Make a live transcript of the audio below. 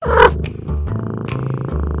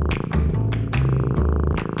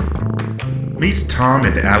Meet Tom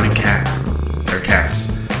and Alley Cat. They're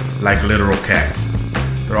cats, like literal cats.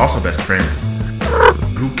 They're also best friends.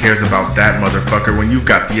 Who cares about that motherfucker when you've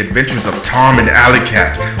got the adventures of Tom and Alley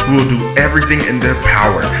Cat, who will do everything in their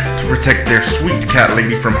power to protect their sweet cat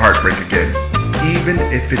lady from heartbreak again, even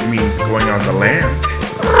if it means going on the lam.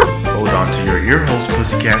 Hold on to your ear holes,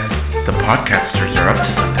 pussycats. The podcasters are up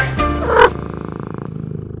to something.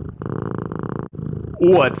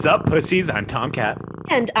 What's up, pussies? I'm Tomcat.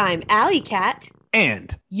 And I'm Alley Cat.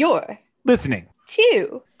 And You're listening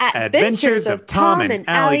to Adventures of Tom and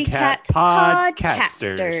Alley Cat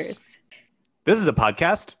Podcasters. This is a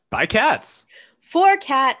podcast by cats. For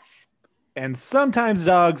cats. And sometimes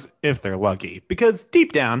dogs, if they're lucky. Because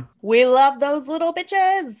deep down, we love those little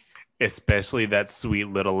bitches. Especially that sweet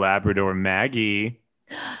little Labrador Maggie.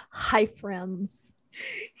 Hi, friends.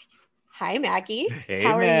 Hi, Maggie. Hey,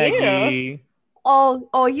 How Maggie. are you?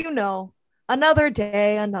 Oh, you know, another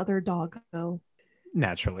day, another doggo.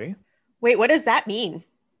 Naturally. Wait, what does that mean?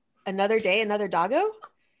 Another day, another doggo?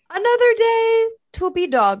 Another day to be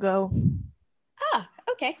doggo. Ah,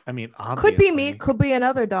 okay. I mean, obviously. Could be me, could be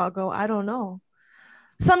another doggo. I don't know.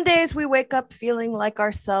 Some days we wake up feeling like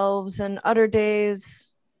ourselves, and other days,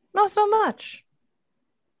 not so much.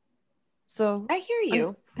 So I hear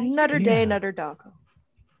you. Another day, another doggo.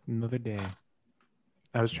 Another day.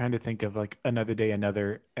 I was trying to think of like another day,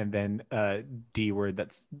 another, and then D word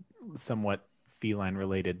that's somewhat feline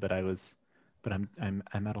related, but I'm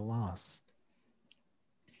at a loss.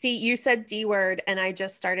 See, you said D word, and I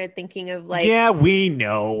just started thinking of like. Yeah, we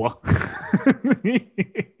know.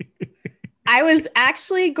 I was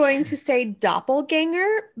actually going to say doppelganger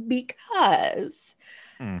because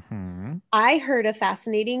I heard a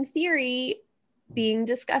fascinating theory being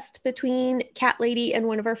discussed between Cat Lady and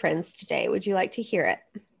one of our friends today. Would you like to hear it?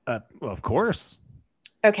 Well, of course.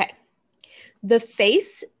 Okay. The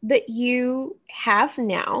face that you have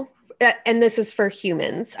now, and this is for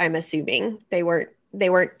humans, I'm assuming. They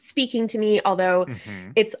weren't speaking to me, although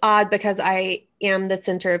it's odd because I am the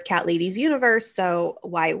center of Cat Lady's universe, so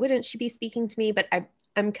why wouldn't she be speaking to me? But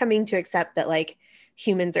I'm coming to accept that like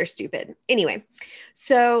humans are stupid. Anyway,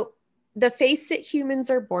 so the face that humans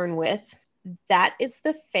are born with, that is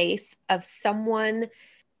the face of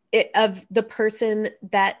of the person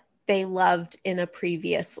that they loved in a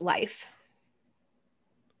previous life.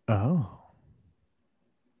 Oh.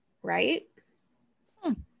 Right?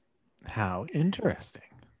 How interesting.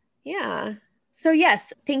 Yeah. So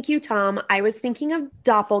yes, thank you, Tom. I was thinking of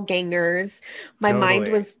doppelgangers. My mind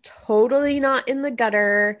was totally not in the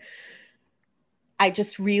gutter. I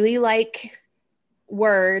just really like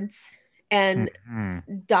words. And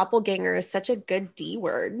doppelganger is such a good D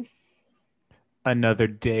word. Another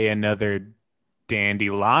day, another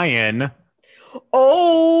dandelion.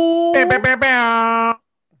 Oh! Very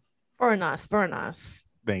nice.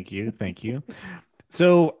 Thank you.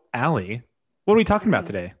 So, Allie, what are we talking about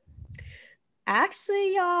today?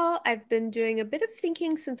 Actually, y'all, I've been doing a bit of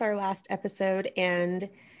thinking since our last episode, and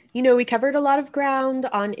we covered a lot of ground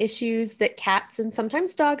on issues that cats and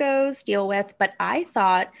sometimes doggos deal with, but I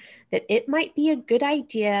thought that it might be a good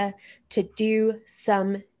idea to do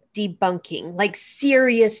some debunking, like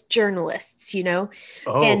serious journalists,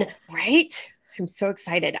 Oh. And right? I'm so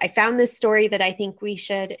excited. I found this story that I think we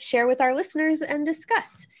should share with our listeners and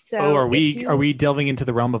discuss. So are we delving into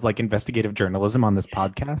the realm of like investigative journalism on this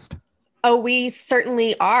podcast? Oh, we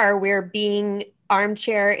certainly are. We're being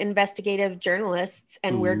armchair investigative journalists,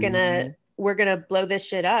 and we're gonna blow this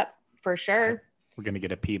shit up for sure. We're gonna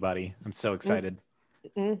get a Peabody. I'm so excited.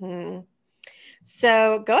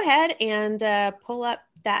 So go ahead and pull up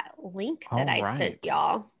that link that I sent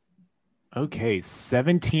y'all. Okay,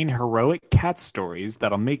 17 heroic cat stories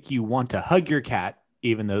that'll make you want to hug your cat,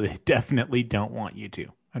 even though they definitely don't want you to.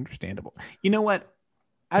 Understandable. You know what?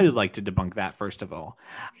 I would like to debunk that, first of all.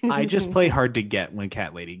 I just play hard to get when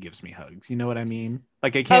Cat Lady gives me hugs. You know what I mean?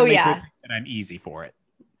 Like, I can't make her think that I'm easy for it.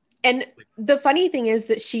 And the funny thing is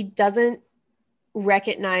that she doesn't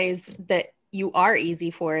recognize that you are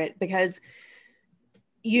easy for it, because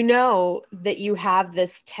you know that you have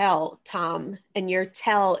this tell, Tom, and your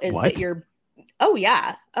tell is that you're. Oh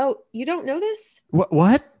yeah. Oh, you don't know this?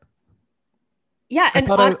 What? Yeah, and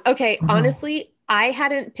honestly, I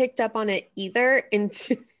hadn't picked up on it either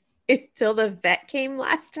until the vet came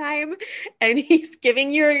last time, and he's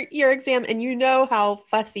giving your exam, and you know how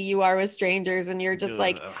fussy you are with strangers, and you're just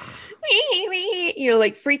like,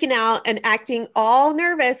 like freaking out and acting all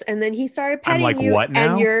nervous, and then he started petting you, what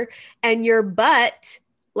now? and your butt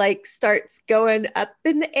like starts going up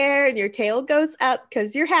in the air, and your tail goes up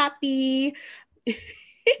because you're happy.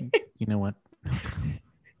 You know what?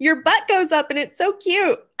 Your butt goes up and it's so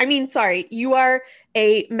cute. I mean, sorry, you are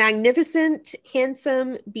a magnificent,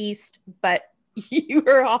 handsome beast, but you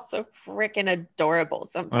are also freaking adorable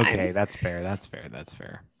sometimes. Okay, that's fair. That's fair. That's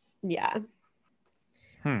fair. Yeah.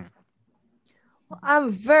 I'm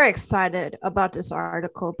very excited about this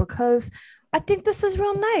article because I think this is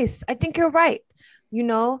real nice. I think you're right. You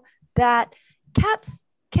know, that cats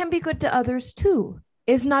can be good to others too.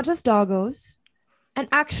 It's not just doggos. And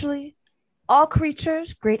actually, all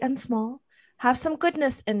creatures, great and small, have some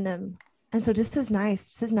goodness in them. And so this is nice.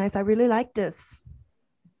 This is nice. I really like this.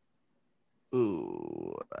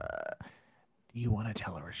 Ooh. Do you want to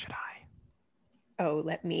tell her or should I? Oh,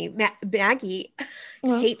 let me. Maggie,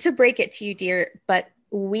 Well, hate to break it to you, dear, but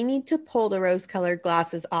we need to pull the rose-colored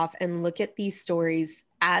glasses off and look at these stories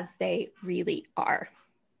as they really are.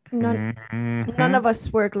 none of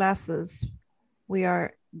us wear glasses. We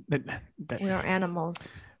are That-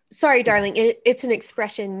 animals. Sorry, darling. It's an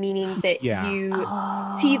expression meaning that Yeah. you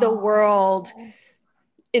see the world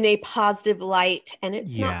in a positive light, and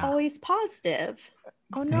it's not Yeah. always positive.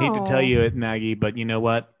 Oh I no. hate to tell you it, Maggie, but you know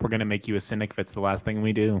what? We're gonna make you a cynic if it's the last thing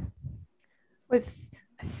we do. It's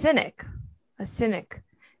a cynic. A cynic.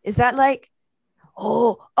 Is that like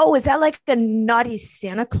is that like a naughty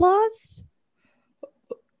Santa Claus?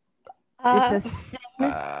 It's a sin.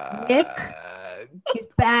 Nick? He's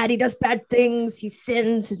bad. He does bad things. He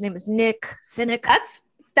sins. His name is Nick. Cynic.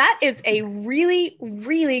 That is a really,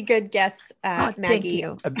 really good guess, Maggie. Thank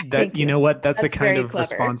you. That you know what? That's a That's kind very of clever.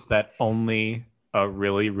 response that only a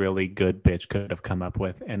really, really good bitch could have come up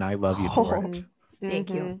with, and I love you for Oh. it. Thank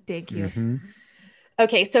you. Thank you. Mhm.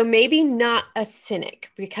 Okay, so maybe not a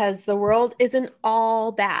cynic because the world isn't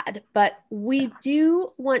all bad, but we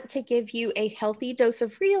do want to give you a healthy dose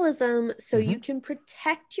of realism so you can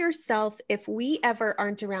protect yourself if we ever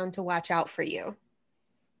aren't around to watch out for you.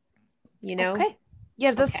 You know? Okay.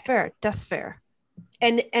 Yeah, that's Okay. fair. That's fair.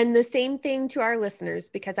 And the same thing to our listeners,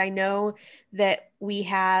 because I know that we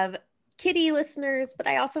have kitty listeners, but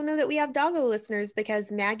I also know that we have doggo listeners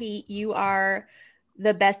because Maggie, you are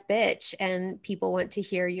the best bitch, and people want to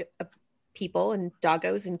hear you. People and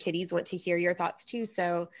doggos and kitties want to hear your thoughts too.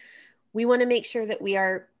 So we want to make sure that we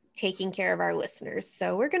are taking care of our listeners.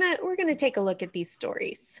 So we're gonna take a look at these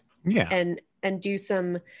stories Yeah. and do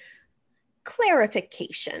some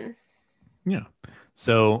clarification. Yeah.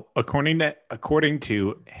 So according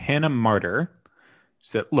to Hannah Martyr, she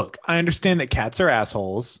said, "Look, I understand that cats are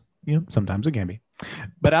assholes. You know, sometimes it can be,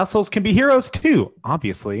 but assholes can be heroes too.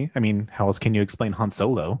 Obviously, I mean, how else can you explain Han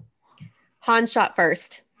Solo? Han shot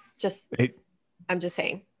first. It, I'm just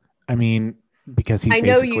saying. I mean, because he's I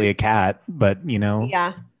know basically you- a cat, but you know,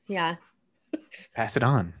 Yeah. pass it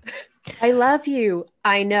on. I love you.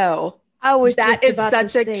 I know. I was That just is about to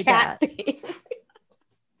such a say cat that. thing.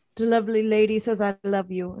 The lovely lady says, "I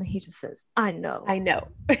love you," and he just says, "I know." I know.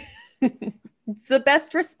 It's the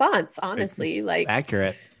best response, honestly. It's like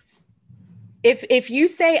accurate. if you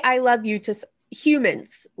say I love you to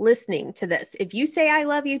humans listening to this, if you say I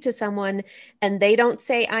love you to someone and they don't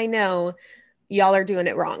say I know, y'all are doing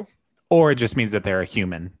it wrong. Or it just means that they're a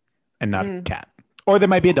human and not a cat, or they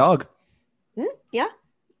might be a dog. Yeah.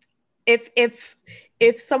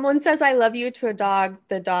 If someone says I love you to a dog,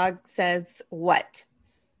 the dog says what?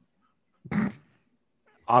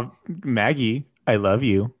 Maggie, I love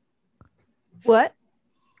you. What?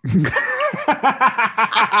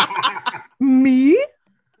 Me?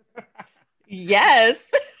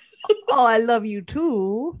 Yes. Oh, I love you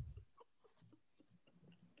too.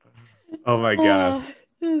 Oh my gosh.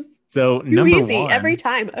 It's So too number easy one, every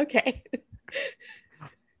time. Okay.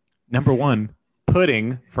 number one,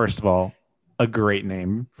 Pudding. First of all, a great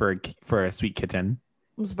name for a sweet kitten.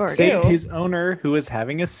 It was very Saved Cute. his owner who was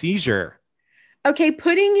having a seizure. Okay,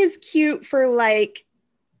 Pudding is cute for like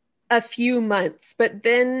a few months, but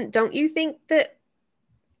then don't you think that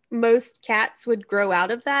most cats would grow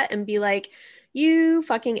out of that and be like, you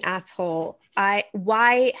fucking asshole.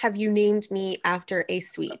 Why have you named me after a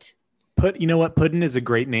sweet? You know what? Puddin is a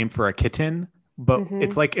great name for a kitten, but Mhm.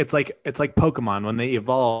 it's like Pokemon when they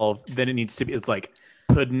evolve. Then it needs to be. It's like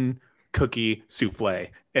Puddin, Cookie, Souffle,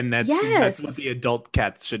 and that's Yes. what the adult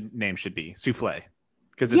cat should be Souffle,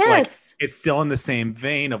 because it's like Yes. it's still in the same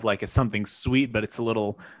vein of like it's something sweet, but it's a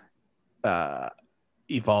little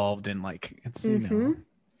evolved and like it's Mhm.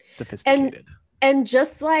 sophisticated. And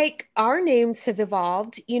just like our names have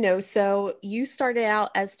evolved, so you started out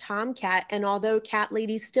as Tomcat, and although Cat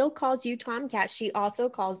Lady still calls you Tomcat, she also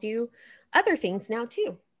calls you other things now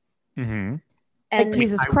too. Mm-hmm. And like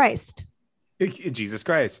Jesus Christ. Jesus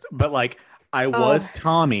Christ. But like I was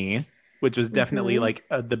Tommy, which was definitely Mhm. like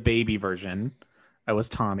the baby version. I was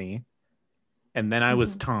Tommy. and then I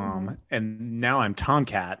was Mhm, Tom, and now I'm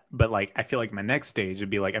Tomcat. But like, I feel like my next stage would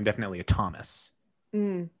be like I'm definitely a Thomas.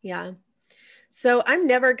 Yeah. So I'm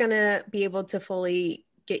never gonna be able to fully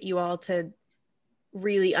get you all to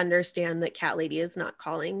really understand that Cat Lady is not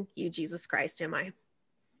calling you Jesus Christ, am I?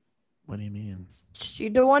 What do you mean? She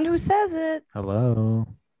the one who says it. Hello.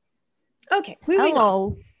 Okay, moving on.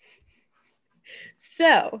 Hello.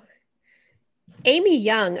 So Amy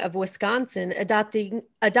Young of Wisconsin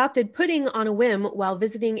adopted pudding on a whim while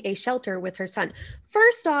visiting a shelter with her son.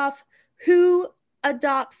 First off, who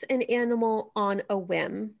adopts an animal on a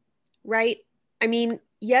whim, right? I mean,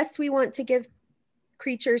 yes, we want to give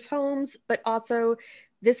creatures homes, but also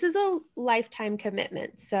this is a lifetime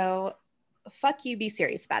commitment. So fuck you, be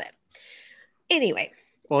serious about it. Anyway,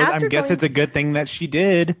 Well, I after guess going it's a good thing that she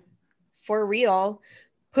did. for real,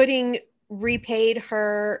 Pudding repaid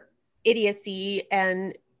her idiocy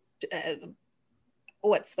and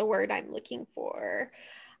what's the word I'm looking for?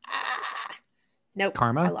 Nope.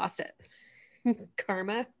 Karma? I lost it.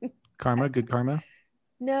 Karma? Karma, good karma.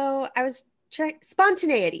 No, I was trying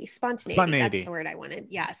spontaneity. Spontaneity. That's Spontaneity. the word I wanted.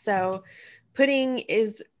 Yeah. So Pudding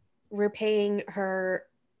is repaying her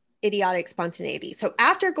idiotic spontaneity. So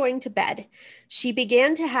after going to bed, she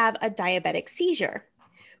began to have a diabetic seizure.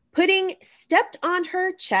 Pudding stepped on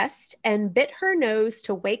her chest and bit her nose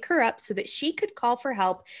to wake her up so that she could call for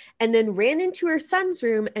help, and then ran into her son's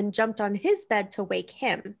room and jumped on his bed to wake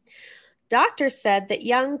him. Doctors said that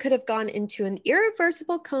Young could have gone into an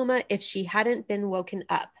irreversible coma if she hadn't been woken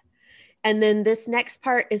up. And then this next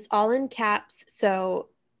part is all in caps, so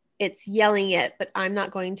it's yelling it, but I'm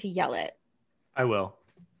not going to yell it. I will.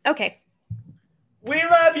 Okay, We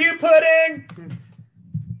love you, Pudding.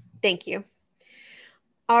 thank you.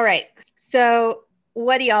 All right, so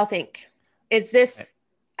what do y'all think? Is this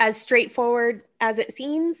as straightforward as it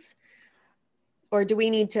seems? Or do we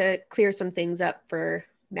need to clear some things up for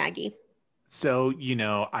Maggie? So,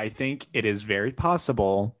 I think it is very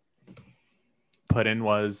possible Puddin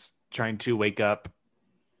was trying to wake up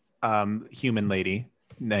human lady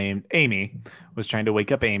named Amy, was trying to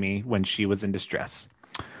wake up Amy when she was in distress.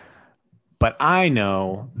 But I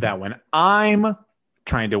know that when I'm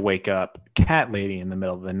trying to wake up Cat Lady in the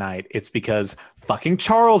middle of the night, it's because fucking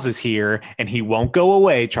Charles is here and he won't go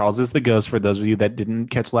away. Charles is the ghost, for those of you that didn't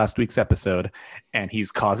catch last week's episode, and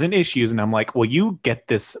he's causing issues. And I'm like, well, you get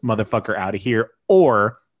this motherfucker out of here,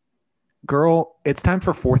 or girl, it's time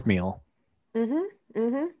for fourth meal.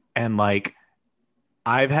 And like,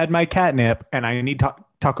 I've had my catnip and I need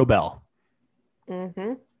Taco Bell.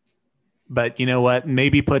 But you know what?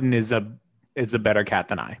 Maybe Puddin is a better cat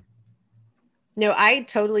than I. No, I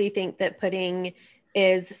totally think that Pudding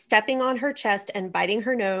is stepping on her chest and biting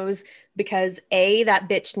her nose because A, that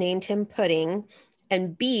bitch named him Pudding,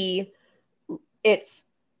 and B, it's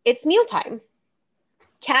mealtime.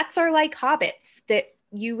 Cats are like hobbits that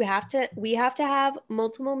we have to have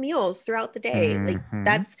multiple meals throughout the day. Like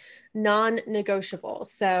that's non-negotiable.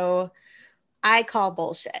 So I call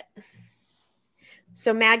bullshit.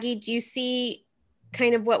 So Maggie, do you see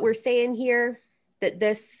kind of what we're saying here? That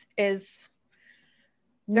this is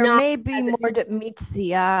There may be more that meets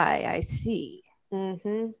the eye. I see.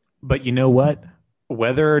 But you know what?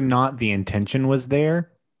 Whether or not the intention was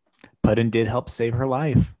there, Puddin did help save her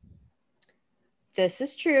life. This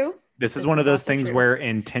is true. This is one of those things where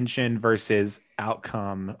intention versus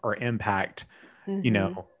outcome or impact,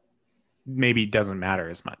 maybe doesn't matter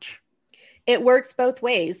as much. It works both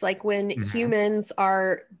ways. Like when humans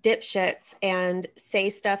are dipshits and say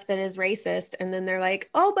stuff that is racist, and then they're like,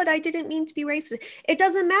 "Oh, but I didn't mean to be racist." It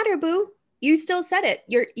doesn't matter, boo. You still said it.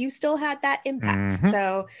 You still had that impact.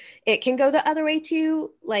 So it can go the other way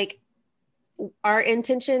too. Like our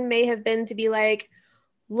intention may have been to be like,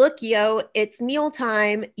 "Look, yo, it's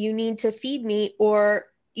mealtime. You need to feed me, or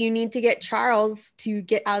you need to get Charles to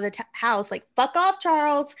get out of the house." Like, fuck off,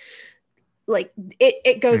 Charles. Like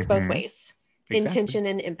it goes both ways. Exactly. Intention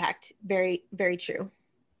and impact. Very, very true.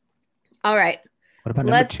 All right. What about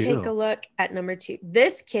Let's take a look at number 2.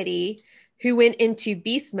 This kitty who went into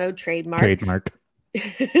beast mode trademark.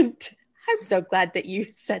 I'm so glad that you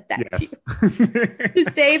said that too.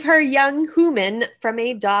 To save her young human from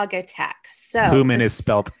a dog attack. So human is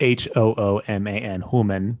spelled Hooman,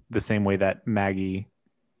 human, the same way that Maggie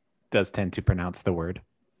does tend to pronounce the word.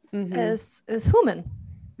 As human.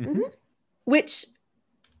 Which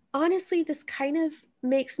honestly, this kind of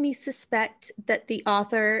makes me suspect that the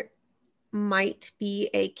author might be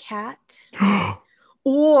a cat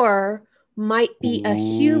or might be a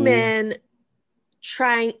human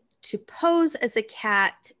trying to pose as a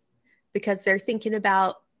cat because they're thinking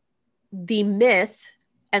about the myth.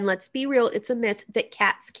 And let's be real, it's a myth that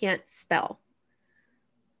cats can't spell.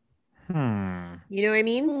 You know what I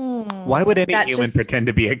mean? Why would any That human just- pretend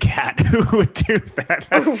to be a cat who would do that?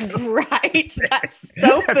 That's so, Right. That's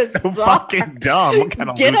so that's so bizarre. fucking dumb. What kind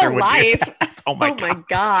of Get loser a would do life. that? Oh my god.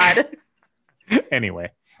 God. Anyway,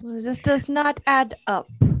 This does not add up.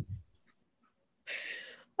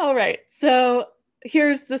 All right. So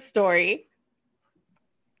here's the story.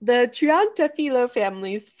 The Triantafilo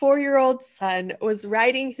family's 4-year-old son was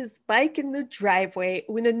riding his bike in the driveway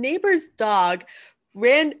when a neighbor's dog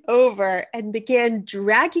ran over and began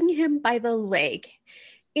dragging him by the leg.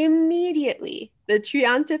 Immediately, the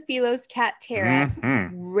Triantafilo's cat Tara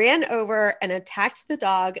ran over and attacked the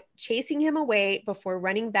dog, chasing him away before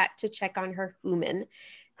running back to check on her human.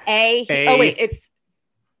 Oh wait, it's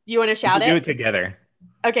you want to we shout should do it it? together.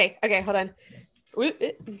 Okay, hold on.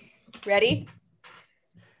 Ready?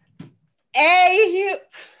 A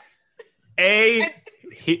A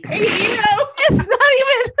hero. It's not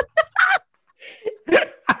even.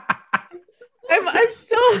 I'm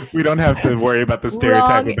so we don't have to worry about the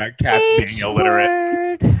stereotype Wrong about cats being H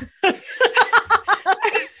illiterate. word.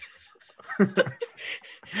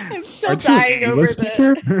 I'm still Aren't you an dying over English the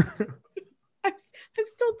teacher? I'm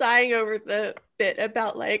still dying over the bit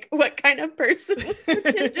about like what kind of person was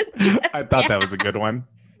pretending to be a I thought that cat. was a good one.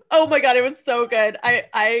 Oh my god, it was so good.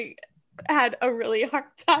 I had a really hard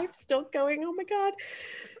time still going. Oh my god.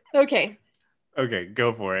 Okay, Okay,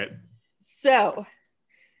 go for it. so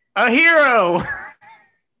A hero.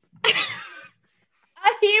 a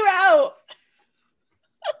hero.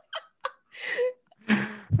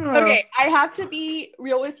 Okay, I have to be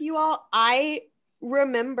real with you all. I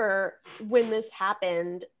remember when this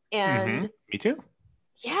happened, and Me too.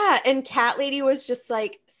 yeah, and Cat Lady was just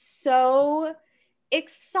like so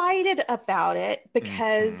excited about it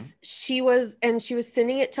because she was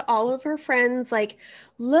sending it to all of her friends like,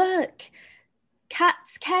 look,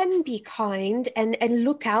 cats can be kind and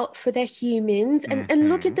look out for their humans and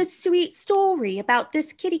look at this sweet story about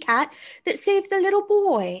this kitty cat that saved the little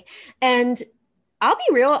boy. And I'll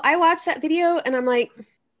be real, I watched that video and I'm like,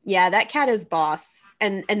 yeah, that cat is boss.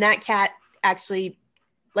 And that cat actually,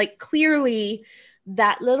 like, clearly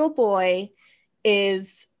that little boy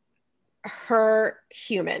is her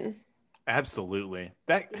human. Absolutely.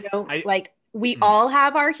 That You know, I- like we all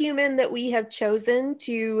have our human that we have chosen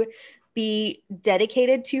to be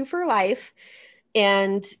dedicated to for life.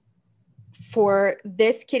 And for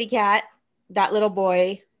this kitty cat, that little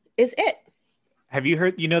boy is it. have you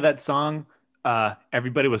heard? You know that song?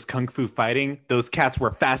 Everybody was kung fu fighting. Those cats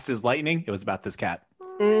were fast as lightning. It was about this cat.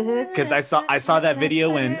 Because I saw that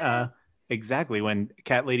video when exactly when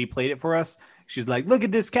Cat Lady played it for us. She's like, look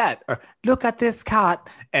at this cat, or look at this cat.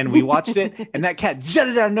 And we watched it, and that cat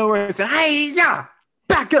jutted out of nowhere and said, hey, yeah,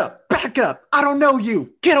 back up. I don't know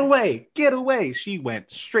you. Get away. She went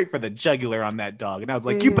straight for the jugular on that dog. And I was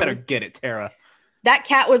like, you better get it, Tara. That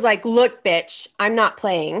cat was like, look, bitch, I'm not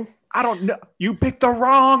playing. I don't know. You picked the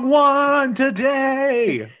wrong one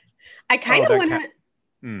today. I kind Oh, of that want cat-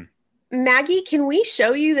 to, Maggie, can we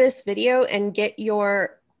show you this video and get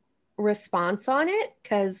your response on it?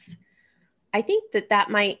 Because I think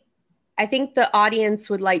I think the audience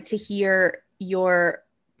would like to hear your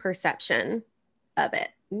perception of it.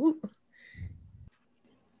 Ooh.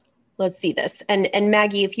 Let's see this. And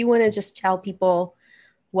Maggie, if you want to just tell people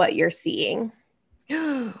what you're seeing.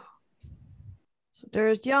 So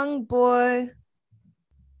there's young boy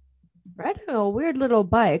riding a weird little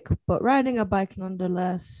bike, but riding a bike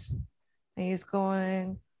nonetheless. And he's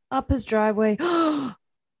going up his driveway.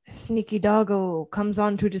 Sneaky doggo comes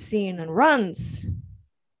onto the scene and runs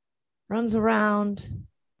around.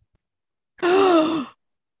 Oh,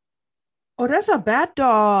 that's a bad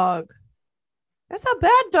dog. That's a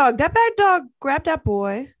bad dog. That bad dog grabbed that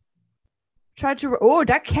boy. Tried to. Oh,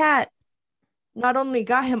 that cat not only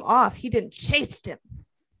got him off, he didn't chase him.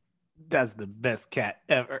 That's the best cat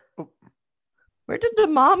ever. Oh, Where did the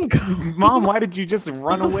mom go? Mom, why did you just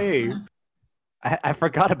run away? I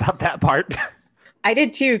forgot about that part. I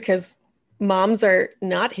did too, because moms are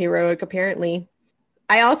not heroic, apparently.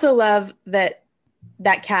 I also love that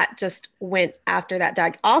cat just went after that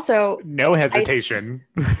dog. Also, No hesitation.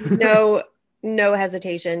 no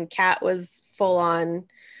hesitation. Cat was full on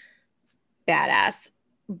badass.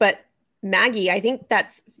 But Maggie, I think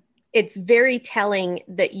it's very telling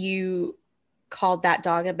that you called that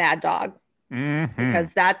dog a bad dog,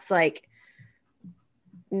 because that's like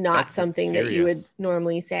not That's something that you would serious.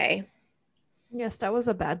 normally say. Yes, that was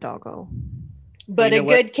a bad doggo. But You a know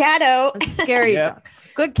good catto. A scary Yep. dog.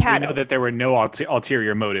 Good We cat. know that there were no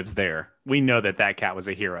ulterior motives there. We know that cat was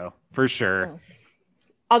a hero for sure.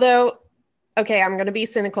 Although, okay, I'm going to be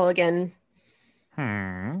cynical again.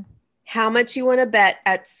 How much you want to bet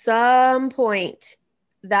at some point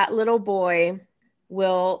that little boy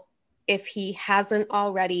will, if he hasn't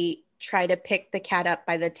already, try to pick the cat up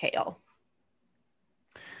by the tail?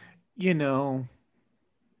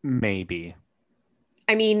 Maybe.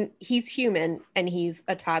 I mean, he's human and he's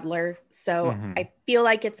a toddler. So I feel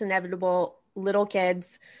like it's inevitable. Little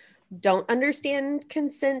kids don't understand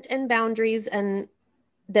consent and boundaries, and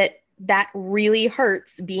that really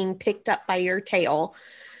hurts being picked up by your tail.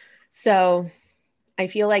 So I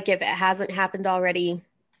feel like if it hasn't happened already,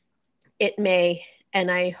 it may. And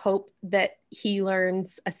I hope that he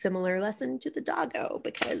learns a similar lesson to the doggo,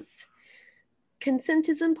 because consent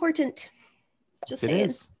is important. Just saying. It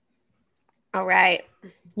is. All right.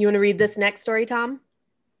 You want to read this next story, Tom?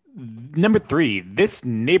 Number 3, this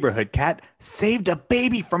neighborhood cat saved a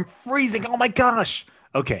baby from freezing. Oh my gosh.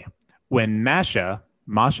 Okay. When Masha,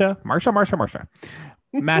 Masha,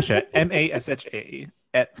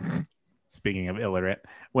 speaking of illiterate,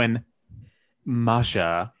 when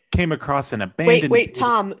Masha came across an abandoned... Wait,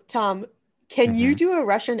 Tom, can you do a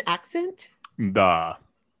Russian accent? Da.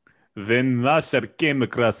 When Masha came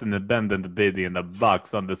across an abandoned baby in a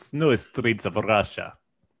box on the snowy streets of Russia,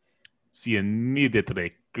 she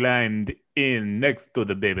immediately climbed in next to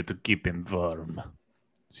the baby to keep him warm.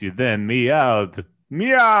 She then meowed.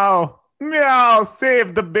 Meow! Meow!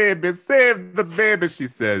 Save the baby, she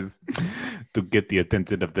says, to get the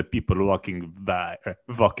attention of the people walking by.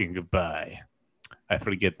 I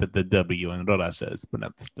forget that the W in Russia is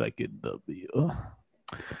pronounced like a W.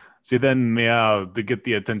 She then meowed to get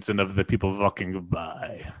the attention of the people walking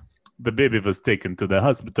by. The baby was taken to the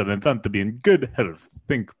hospital and found to be in good health.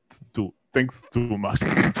 Thanks to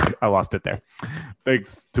Masha. I lost it there.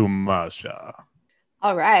 Thanks to Masha.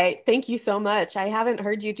 All right. Thank you so much. I haven't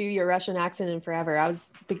heard you do your Russian accent in forever. I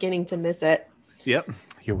was beginning to miss it. Yep.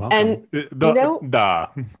 You're welcome. And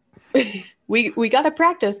we got to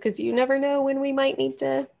practice, because you never know when we might need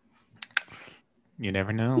to. You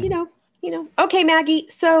never know. You know. Okay, Maggie.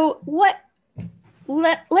 So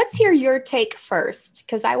let's hear your take first,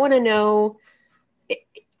 because I want to know.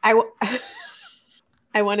 I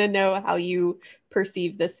want to know how you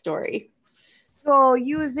perceive this story. So,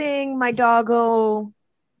 using my doggo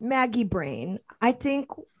Maggie brain, I think,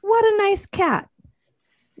 what a nice cat.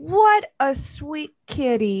 What a sweet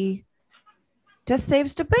kitty. Just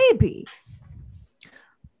saves the baby.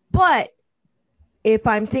 But if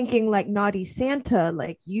I'm thinking like naughty Santa,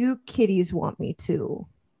 like you kitties want me to,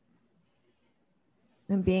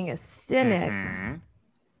 and being a cynic,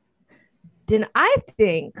 then I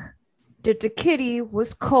think that the kitty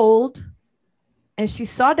was cold and she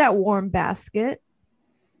saw that warm basket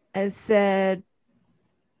and said,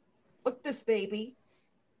 "Fuck this baby,"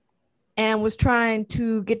 and was trying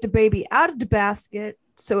to get the baby out of the basket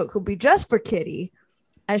so it could be just for kitty.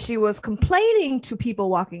 And she was complaining to people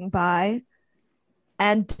walking by,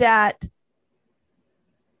 and that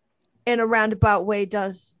in a roundabout way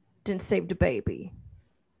didn't save the baby.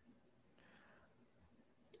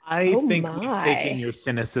 I think you're taking your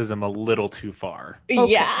cynicism a little too far.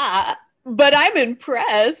 Okay. Yeah, but I'm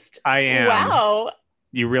impressed. I am. Wow.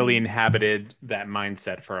 You really inhabited that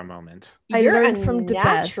mindset for a moment. I learned from the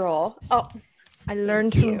natural. best. Oh, I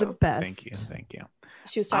learned from the best. Thank you.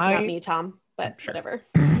 She was talking about me, Tom, but sure. Whatever.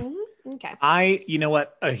 Okay. You know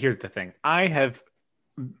what? Here's the thing. I have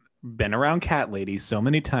been around Cat Lady so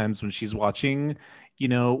many times when she's watching,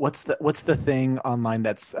 what's the thing online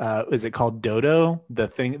that's is it called Dodo? The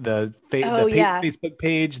thing, Facebook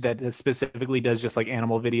page that specifically does just like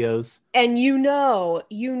animal videos. And you know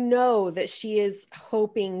that she is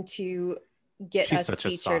hoping to get us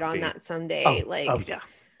featured on that someday. Oh yeah.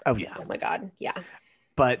 Oh my God. Yeah.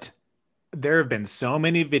 But there have been so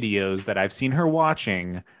many videos that I've seen her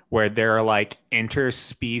watching where there are like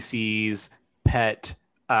interspecies pet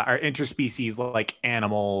or interspecies like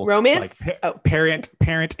animal romance, like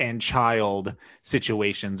parent and child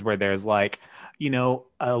situations where there's like,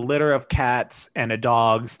 a litter of cats and a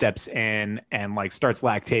dog steps in and like starts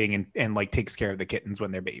lactating and like takes care of the kittens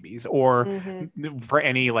when they're babies, or for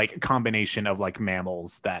any like combination of like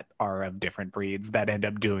mammals that are of different breeds that end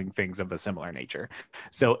up doing things of a similar nature.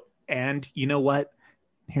 So, and you know what?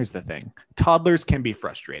 Here's the thing. Toddlers can be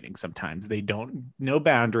frustrating sometimes. They don't know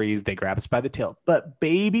boundaries. They grab us by the tail. But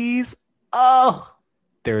babies,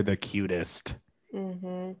 they're the cutest.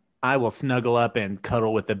 I will snuggle up and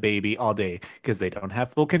cuddle with the baby all day because they don't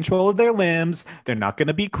have full control of their limbs. They're not going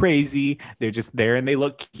to be crazy. They're just there and they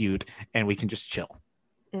look cute and we can just chill.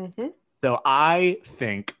 So I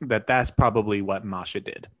think that that's probably what Masha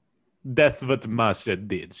did. That's what Masha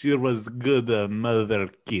did. She was good mother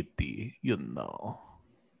kitty,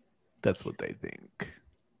 That's what I think.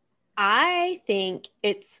 I think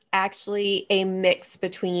it's actually a mix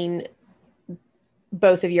between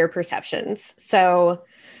both of your perceptions. So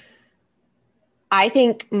I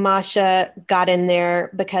think Masha got in there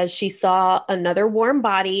because she saw another warm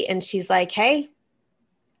body and she's like, hey,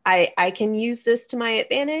 I can use this to my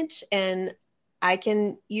advantage and I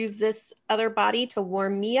can use this other body to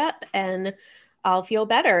warm me up and I'll feel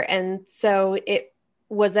better. And so it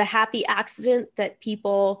was a happy accident that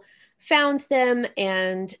people found them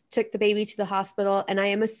and took the baby to the hospital. And I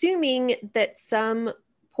am assuming that some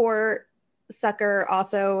poor sucker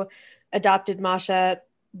also adopted Masha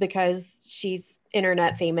because she's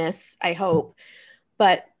internet famous, I hope.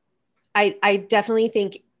 But I definitely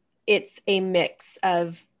think it's a mix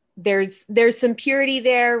of there's some purity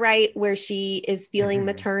there, right? Where she is feeling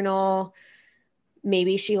maternal.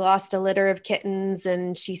 Maybe she lost a litter of kittens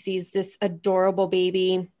and she sees this adorable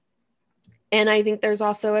baby. And I think there's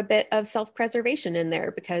also a bit of self-preservation in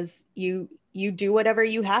there because you do whatever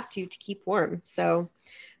you have to keep warm. So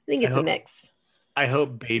I think it's a mix. I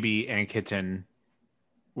hope baby and kitten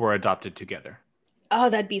were adopted together. Oh,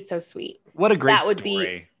 that'd be so sweet. What a great that would story.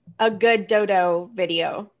 Be a good Dodo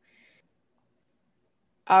video.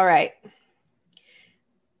 All right.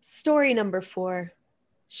 Story number 4.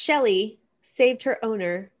 Shelly saved her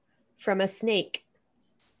owner from a snake.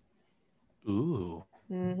 Ooh.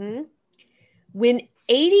 Mm-hmm. When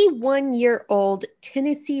 81-year-old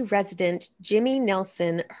Tennessee resident Jimmy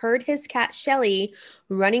Nelson heard his cat Shelly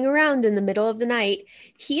running around in the middle of the night,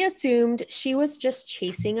 he assumed she was just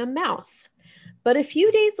chasing a mouse. But a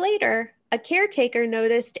few days later, a caretaker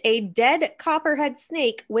noticed a dead copperhead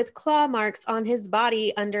snake with claw marks on his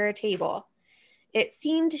body under a table. It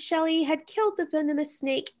seemed Shelly had killed the venomous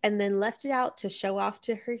snake and then left it out to show off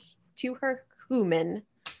to her human.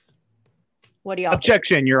 What do y'all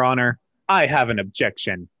Objection, Your Honor. I have an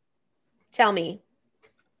objection. Tell me.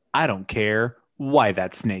 I don't care why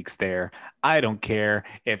that snake's there. I don't care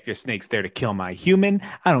if your snake's there to kill my human.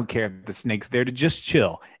 I don't care if the snake's there to just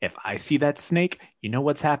chill. If I see that snake, you know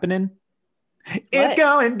what's happening? What? It's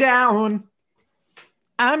going down.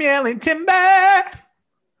 I'm yelling timber.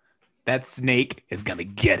 That snake is going to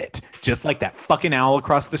get it. Just like that fucking owl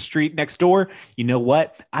across the street next door. You know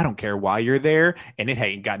what? I don't care why you're there, and it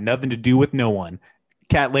ain't got nothing to do with no one.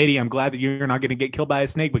 Cat lady, I'm glad that you're not going to get killed by a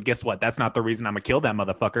snake, but guess what? That's not the reason I'm going to kill that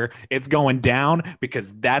motherfucker. It's going down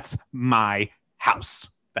because that's my house.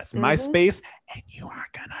 That's my space, and you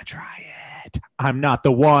aren't going to try it. I'm not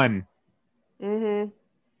the one. Mm-hmm.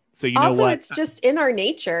 So you know also, what? It's just in our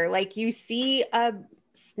nature. Like you see a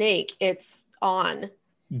snake, it's on.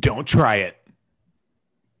 Don't try it.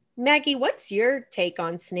 Maggie, what's your take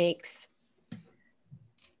on snakes?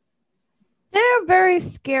 They're very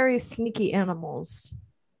scary, sneaky animals.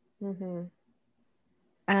 Mm-hmm.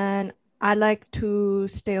 And I like to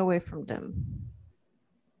stay away from them.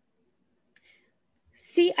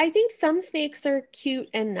 See, I think some snakes are cute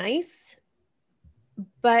and nice,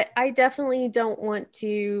 but I definitely don't want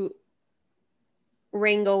to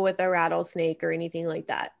wrangle with a rattlesnake or anything like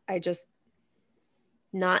that. I just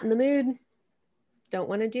not in the mood. Don't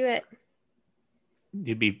want to do it.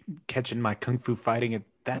 You'd be catching my kung fu fighting at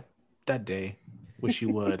that day. Wish you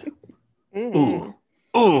would. Ooh.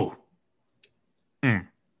 Ooh.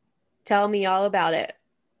 Tell me all about it.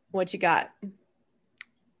 What you got?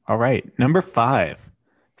 All right. Number 5.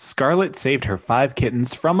 Scarlett saved her 5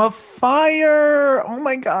 kittens from a fire. Oh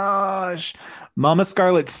my gosh. Mama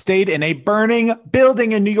Scarlett stayed in a burning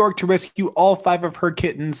building in New York to rescue all 5 of her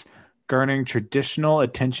kittens, garnering traditional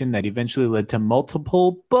attention that eventually led to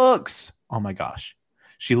multiple books. Oh my gosh.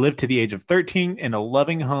 She lived to the age of 13 in a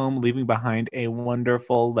loving home, leaving behind a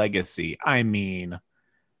wonderful legacy. I mean,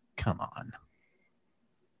 come on.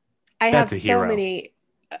 That's have so many.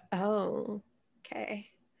 Oh, okay.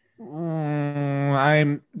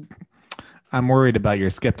 I'm worried about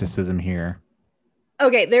your skepticism here.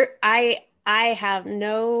 Okay, I have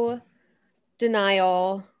no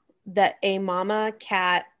denial that a mama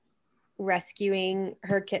cat rescuing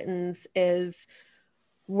her kittens is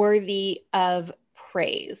worthy of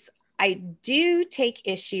praise. I do take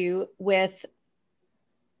issue with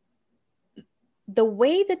the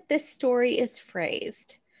way that this story is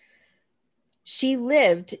phrased. She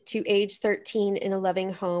lived to age 13 in a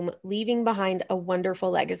loving home, leaving behind a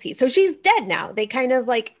wonderful legacy. So she's dead now. They kind of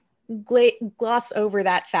like gloss over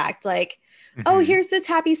that fact. Like, oh, here's this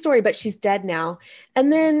happy story, but she's dead now.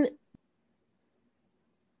 And then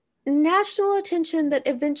national attention that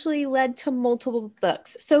eventually led to multiple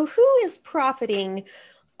books. So who is profiting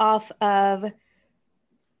off of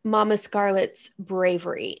Mama Scarlett's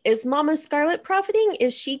bravery? Is Mama Scarlett profiting?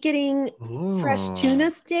 Is she getting fresh tuna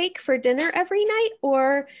steak for dinner every night?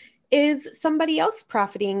 Or is somebody else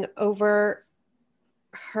profiting over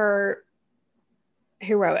her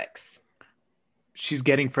heroics? She's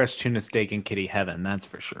getting fresh tuna steak in kitty heaven, that's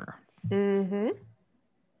for sure. Mm-hmm.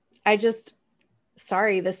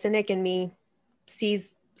 Sorry, the cynic in me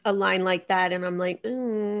sees a line like that and I'm like,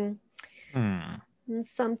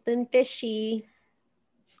 something fishy.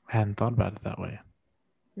 I hadn't thought about it that way.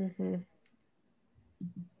 Mm-hmm.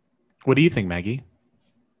 What do you think, Maggie?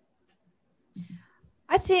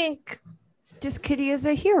 I think this kitty is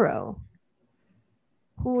a hero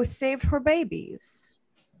who saved her babies.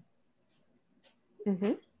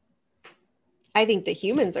 Mm-hmm. I think the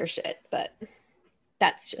humans are shit, but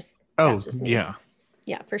that's just me. Yeah.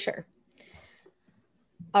 Yeah, for sure.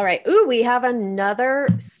 All right. Ooh, we have another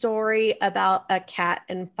story about a cat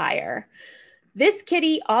and fire. This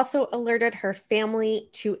kitty also alerted her family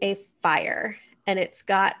to a fire, and it's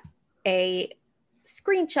got a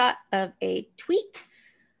screenshot of a tweet.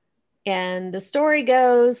 And the story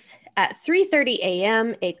goes, at 3:30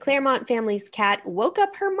 a.m., a Claremont family's cat woke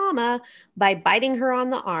up her mama by biting her on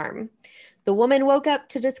the arm. The woman woke up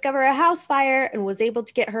to discover a house fire and was able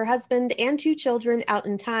to get her husband and 2 children out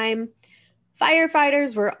in time.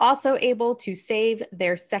 Firefighters were also able to save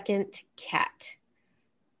their second cat.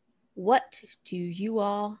 What do you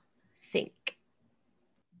all think?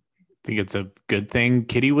 I think it's a good thing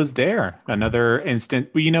Kitty was there. Another instant.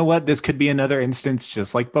 Well, you know what? This could be another instance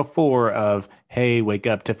just like before of, hey, wake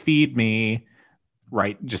up to feed me.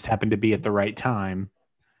 Right. Just happened to be at the right time.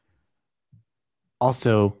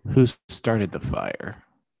 Also, who started the fire?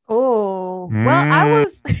 Oh, well,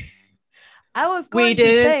 I was going We to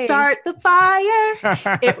didn't say, start the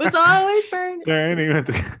fire. It was always burning.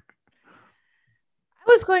 I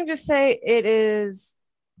was going to say it is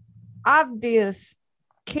obvious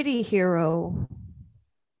kitty hero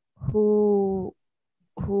who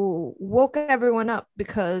woke everyone up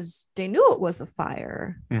because they knew it was a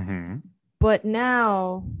fire. Mm-hmm. But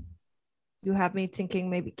now you have me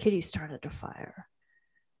thinking maybe Kitty started a fire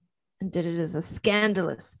and did it as a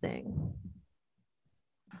scandalous thing.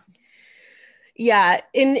 Yeah,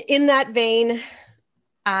 in that vein,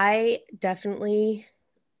 I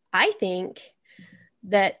think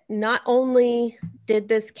that not only did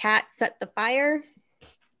this cat set the fire,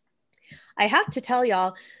 I have to tell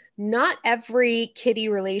y'all, not every kitty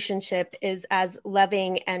relationship is as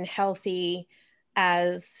loving and healthy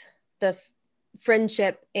as the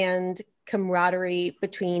friendship and camaraderie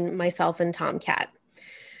between myself and Tomcat,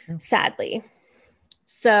 sadly.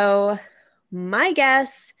 So my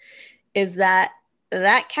guess is that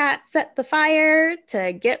cat set the fire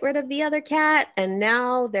to get rid of the other cat, and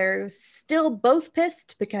now they're still both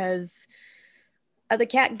pissed because the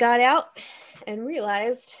cat got out and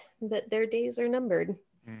realized that their days are numbered.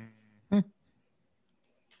 Mm-hmm.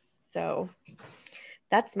 So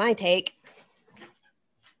that's my take.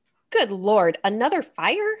 Good Lord, another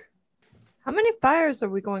fire? How many fires are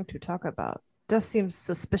we going to talk about? That seems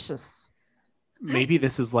suspicious. Maybe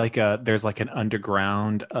this is like there's like an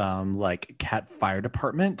underground like cat fire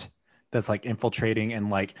department that's like infiltrating and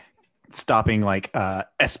like stopping like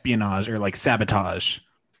espionage or like sabotage.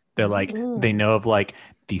 They're like, they know of like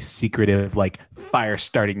these secretive like fire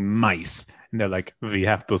starting mice, and they're like, we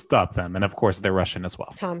have to stop them. And of course they're Russian as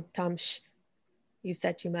well. Tom, shh. You've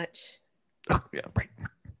said too much. Oh, yeah, right.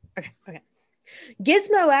 Okay.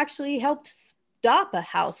 Gizmo actually helped stop a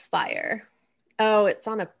house fire. Oh, it's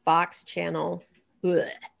on a Fox channel. Ugh.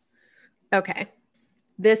 Okay.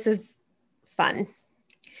 This is fun.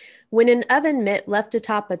 When an oven mitt left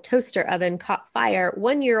atop a toaster oven caught fire,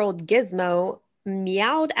 1-year-old Gizmo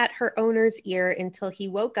meowed at her owner's ear until he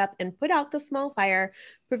woke up and put out the small fire,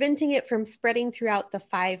 preventing it from spreading throughout the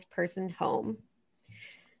 5-person home.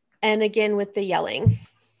 And again with the yelling.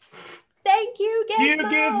 Thank you, Gizmo! You,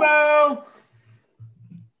 Gizmo!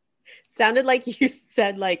 Sounded like you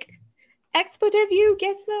said like, expletive you,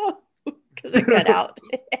 Gizmo. Because it got out.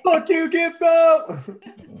 Fuck you, Gizmo!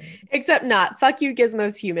 Except not. Fuck you,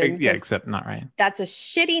 Gizmo's human. Yeah, except not right. That's a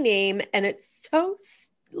shitty name, and it's so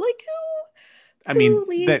like who? I mean,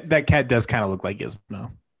 leaves? that cat does kind of look like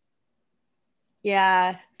Gizmo.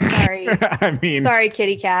 Yeah. Sorry. I mean, sorry,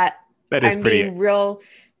 kitty cat. that is I'm pretty. being real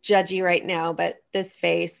judgy right now, but this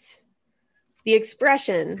face, the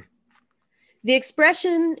expression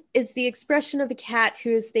is the expression of a cat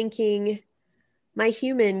who is thinking, my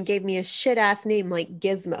human gave me a shit ass name like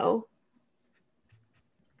Gizmo.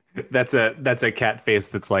 That's a cat face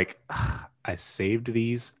that's like, I saved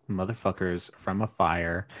these motherfuckers from a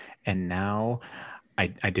fire, and now I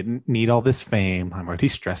didn't need all this fame. I'm already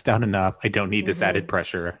stressed out enough. I don't need this added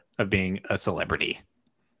pressure of being a celebrity.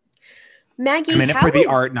 Maggie, I'm in it for the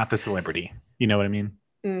art, not the celebrity. You know what I mean?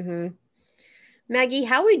 Mm-hmm. Maggie,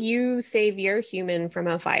 how would you save your human from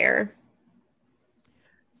a fire?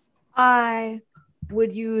 I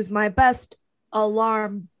would use my best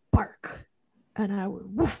alarm bark, and I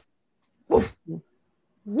would woof, woof,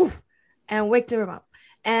 woof, and wake them up.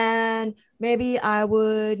 And maybe I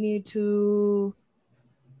would need to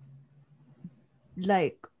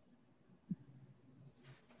like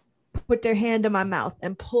put their hand in my mouth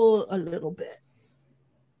and pull a little bit,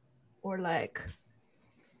 or like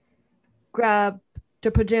grab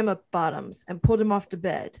their pajama bottoms and pull them off the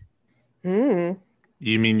bed. Hmm.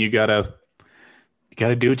 You mean you gotta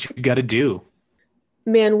do what you gotta do?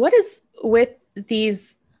 Man, what is with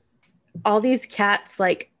all these cats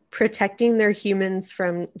like protecting their humans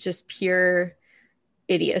from just pure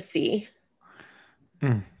idiocy?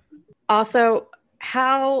 Mm. Also,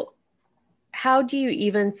 how do you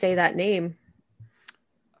even say that name?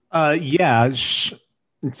 Yeah,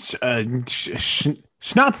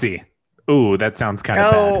 Schnauzy. Ooh, that sounds kind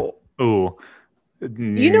of Oh, bad. Ooh.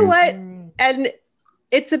 you know what? And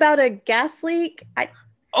it's about a gas leak.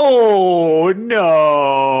 Oh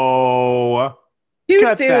no. Too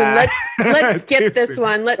Cut soon. that. Let's Too skip this soon.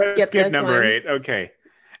 one. Let's skip this number one. 8. Okay.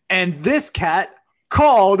 And this cat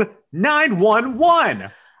called 911.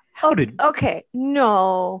 How did Okay,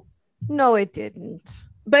 no, it didn't.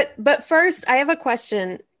 But first, I have a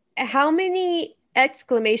question. How many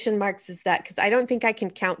exclamation marks is that? Because I don't think I can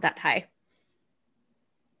count that high.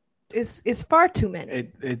 It's far too many.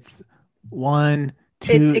 it's 1,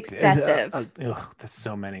 2. It's excessive. That's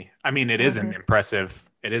so many. I mean, it isn't impressive.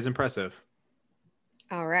 It is impressive.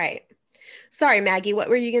 All right. Sorry, Maggie. What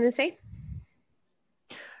were you going to say?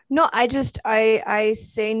 No, I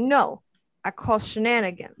say no. I call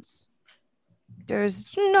shenanigans.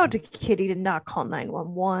 There's no Kitty did not call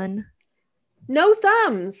 911. No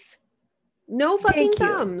thumbs. No fucking Thank you.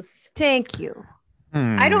 thumbs. Thank you.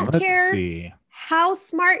 I don't Let's care see. how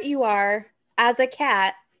smart you are as a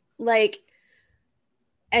cat. Like,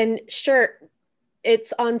 and sure,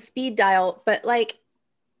 it's on speed dial, but like,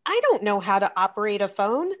 I don't know how to operate a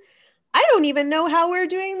phone. I don't even know how we're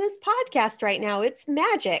doing this podcast right now. It's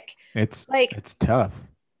magic. It's Like- it's tough.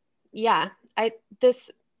 Yeah, this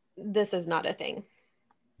is not a thing.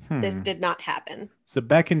 This did not happen. So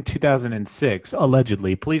back in 2006,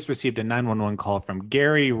 allegedly, police received a 911 call from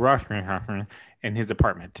Gary Rushman in his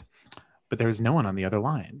apartment, but there was no one on the other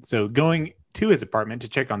line. So going to his apartment to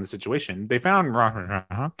check on the situation, they found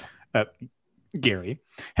Gary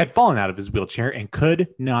had fallen out of his wheelchair and could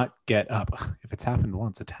not get up. If it's happened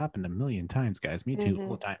once, it's happened a million times, guys. Me too,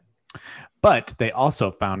 all the time. But they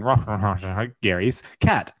also found Gary's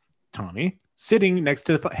cat, Tommy, sitting next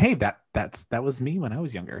to the phone. Hey, that was me when I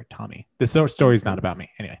was younger, Tommy. This story is not about me.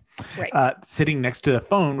 Anyway, Right. sitting next to the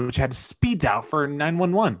phone, which had a speed dial for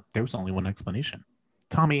 911. There was only one explanation.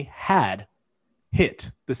 Tommy had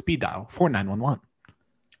hit the speed dial for 911.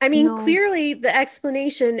 I mean, No. clearly the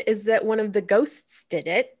explanation is that one of the ghosts did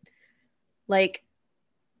it. Like,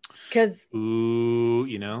 because, Ooh,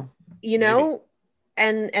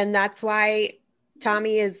 and that's why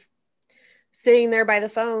Tommy is sitting there by the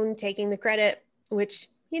phone taking the credit, which,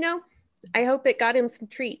 I hope it got him some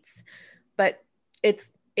treats. But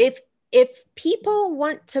it's if people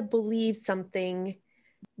want to believe something,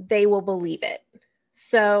 they will believe it.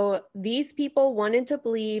 So these people wanted to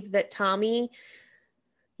believe that Tommy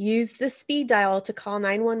used the speed dial to call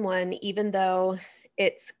 911, even though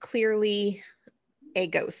it's clearly a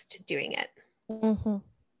ghost doing it. Mm-hmm.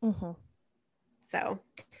 Mm-hmm. So,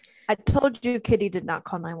 I told you Kitty did not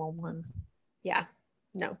call 911. yeah,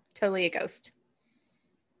 no, totally a ghost.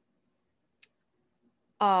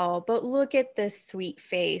 Oh, but look at this sweet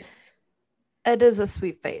face. It is a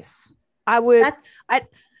sweet face. I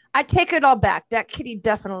take it all back. That Kitty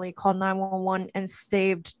definitely called 911 and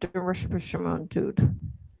saved the Rishimon dude.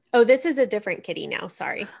 Oh, this is a different kitty now.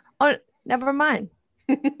 Sorry. Oh, never mind.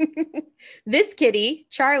 This kitty,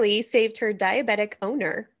 Charlie, saved her diabetic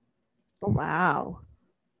owner. Wow.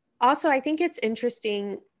 Also, I think it's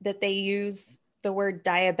interesting that they use the word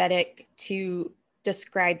diabetic to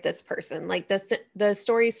describe this person. Like the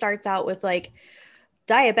story starts out with like,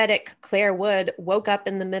 diabetic Claire Wood woke up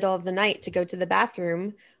in the middle of the night to go to the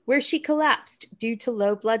bathroom where she collapsed due to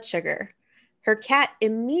low blood sugar. Her cat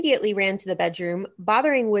immediately ran to the bedroom,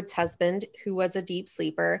 bothering Wood's husband, who was a deep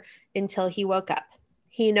sleeper, until he woke up.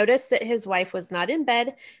 He noticed that his wife was not in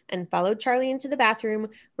bed and followed Charlie into the bathroom,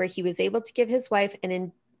 where he was able to give his wife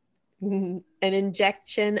an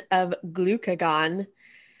injection of glucagon.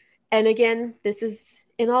 And again, this is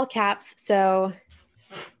in all caps. So,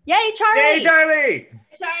 yay, Charlie! Yay, Charlie!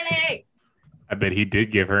 Charlie! I bet he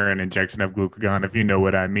did give her an injection of glucagon, if you know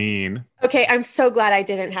what I mean. Okay, I'm so glad I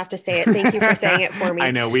didn't have to say it. Thank you for saying it for me. I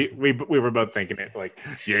know we were both thinking it like,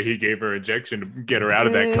 yeah, he gave her an injection to get her out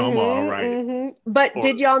of that coma, all right. Mhm. But Or-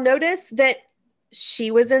 did y'all notice that she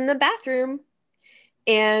was in the bathroom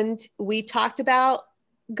and we talked about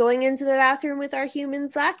going into the bathroom with our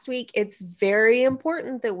humans last week? It's very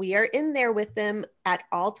important that we are in there with them at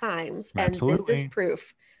all times. And this Absolutely. is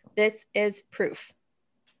proof. This is proof.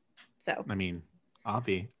 So, I mean,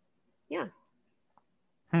 Avi. yeah.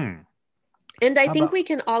 Hmm. And I How think about- we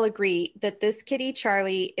can all agree that this kitty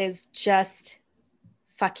Charlie is just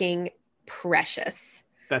fucking precious.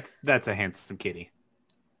 That's a handsome kitty.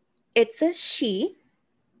 It's a she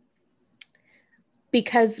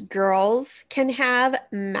because girls can have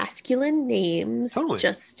masculine names. Totally.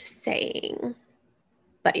 Just saying.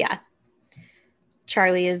 But yeah,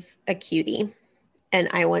 Charlie is a cutie and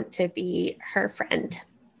I want to be her friend.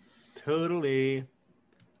 Totally.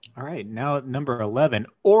 All right, now at number 11,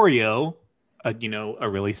 Oreo. A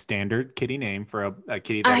really standard kitty name for a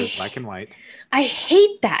kitty that is black and white. I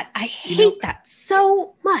hate that. I hate that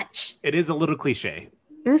so much. It is a little cliche,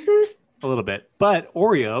 Mm-hmm. a little bit, but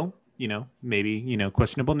Oreo, maybe,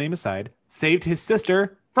 questionable name aside, saved his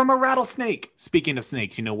sister from a rattlesnake. Speaking of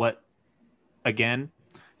snakes, you know what? Again,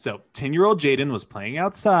 so 10-year-old Jaden was playing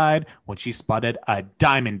outside when she spotted a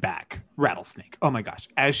diamondback rattlesnake. Oh my gosh.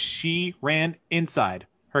 As she ran inside,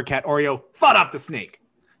 her cat Oreo fought off the snake,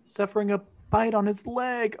 suffering a bite on his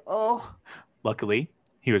leg. Oh, luckily,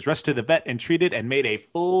 he was rushed to the vet and treated and made a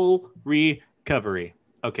full recovery.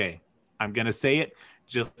 Okay, I'm going to say it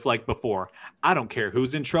just like before. I don't care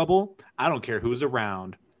who's in trouble. I don't care who's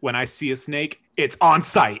around. When I see a snake, it's on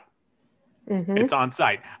sight. Mm-hmm. It's on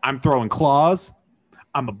sight. I'm throwing claws.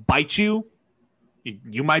 I'm going to bite you.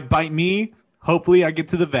 You might bite me. Hopefully, I get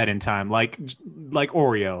to the vet in time, like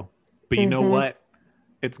Oreo. But you know what?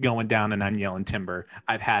 It's going down, and I'm yelling timber.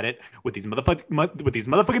 I've had it with these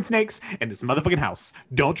motherfucking snakes in this motherfucking house.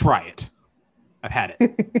 Don't try it. I've had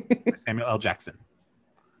it. Samuel L. Jackson.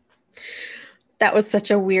 That was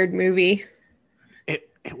such a weird movie.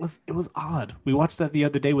 It was odd. We watched that the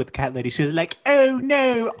other day with Cat Lady. She was like, "Oh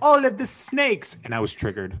no, all of the snakes," and I was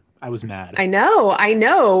triggered. I was mad. I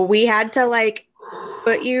know. We had to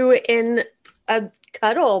put you in a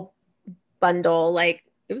cuddle bundle. It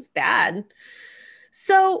was bad.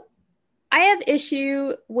 So I have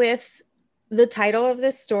issue with the title of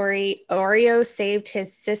this story. Oreo saved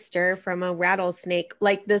his sister from a rattlesnake.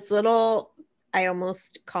 This little, I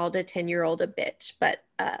almost called a 10-year-old a bitch, but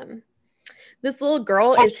this little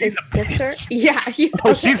girl is his sister. Yeah.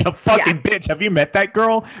 Oh, she's a fucking bitch. Have you met that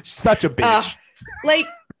girl? Such a bitch.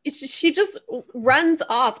 She just runs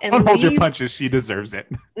off and Don't hold leaves. your punches. She deserves it.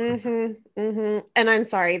 And I'm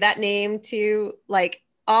sorry, that name too,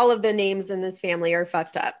 all of the names in this family are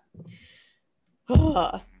fucked up.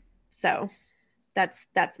 So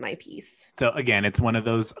that's my piece. So again, it's one of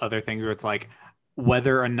those other things where it's like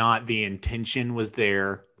whether or not the intention was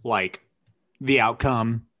there, the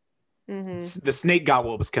outcome, the snake got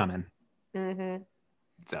what was coming.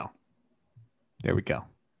 So there we go.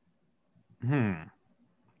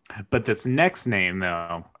 But this next name,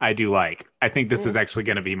 though, I do like. I think this is actually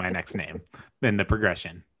going to be my next name in the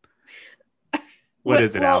progression. What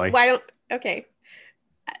is it, Allie? Why don't? Okay,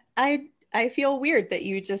 I feel weird that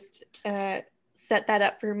you just set that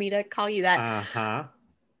up for me to call you that.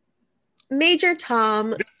 Major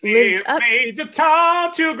Tom lived up. Major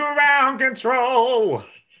Tom to ground control.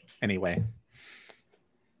 Anyway,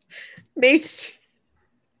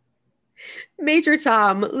 Major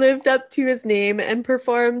Tom lived up to his name and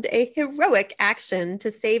performed a heroic action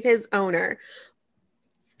to save his owner.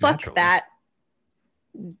 Fuck Naturally. that.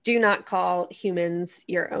 Do not call humans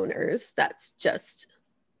your owners. That's just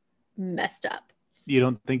messed up. you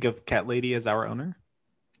don't think of Cat Lady as our owner?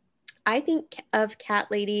 I think of Cat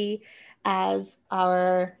Lady as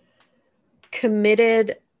our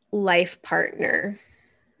committed life partner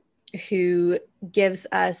who gives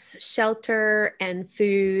us shelter and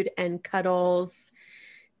food and cuddles,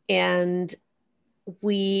 and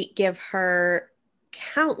we give her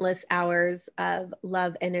countless hours of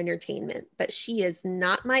love and entertainment. But she is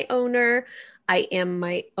not my owner. I am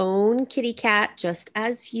my own kitty cat, just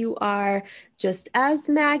as you are, just as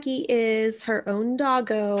Maggie is her own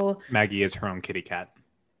doggo. Maggie is her own kitty cat.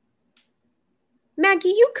 Maggie,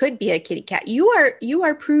 you could be a kitty cat. You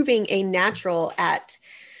are proving a natural at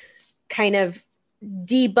kind of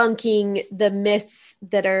debunking the myths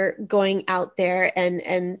that are going out there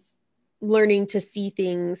and learning to see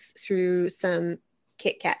things through some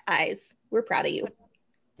Kit Kat eyes. We're proud of you.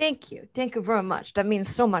 Thank you. Thank you very much. That means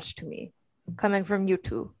so much to me, coming from you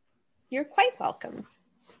two. You're quite welcome.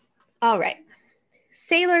 All right.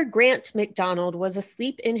 Sailor Grant McDonald was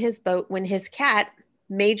asleep in his boat when his cat,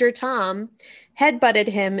 Major Tom, headbutted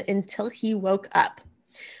him until he woke up,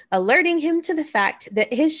 alerting him to the fact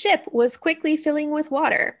that his ship was quickly filling with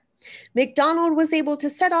water. McDonald was able to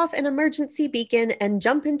set off an emergency beacon and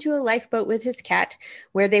jump into a lifeboat with his cat,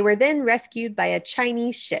 where they were then rescued by a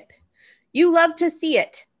Chinese ship. You love to see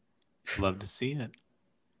it. Love to see it.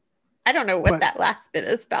 I don't know what But- that last bit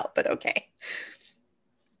is about, but okay.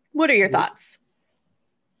 What are your thoughts?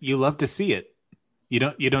 You love to see it. You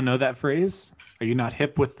don't know that phrase? Are you not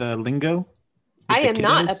hip with the lingo? With I the am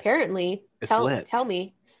not, kiddos? apparently. It's Tell lit.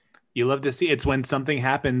 me. You love to see it's when something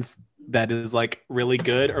happens that is like really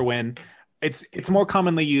good, or when it's more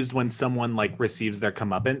commonly used when someone like receives their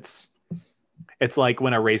comeuppance. It's like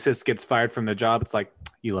when a racist gets fired from their job. It's like,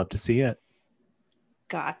 you love to see it.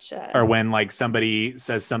 Gotcha. Or when like somebody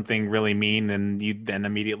says something really mean and you then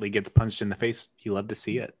immediately gets punched in the face. You love to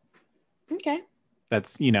see it. Okay.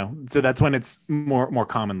 That's, so that's when it's more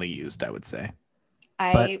commonly used, I would say.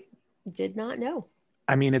 I did not know.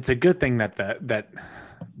 I mean, it's a good thing that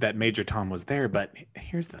that Major Tom was there, but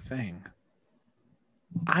here's the thing.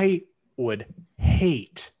 I would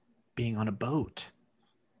hate being on a boat.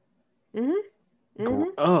 Mm-hmm. Mm-hmm.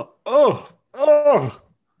 Oh,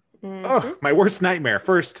 Mm-hmm. my worst nightmare.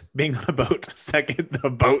 First, being on a boat. Second, the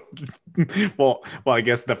boat. well, I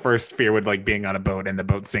guess the first fear would like being on a boat and the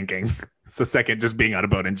boat sinking. So second, just being on a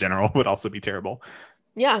boat in general would also be terrible.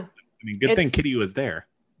 Yeah. I mean, good thing Kitty was there.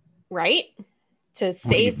 Right? To do you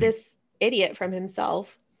save think? this idiot from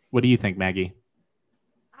himself. What do you think, Maggie?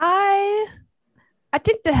 I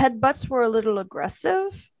think the headbutts were a little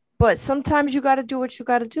aggressive, but sometimes you got to do what you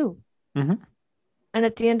got to do. Mhm. And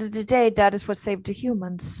at the end of the day, that is what saved the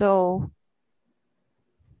humans. So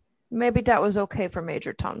maybe that was okay for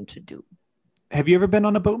Major Tom to do. Have you ever been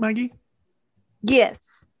on a boat, Maggie?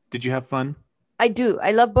 Yes, Did you have fun? I do.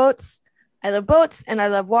 I love boats. I love boats and I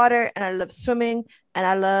love water and I love swimming and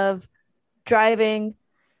I love driving,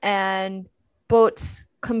 and boats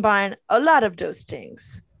combine a lot of those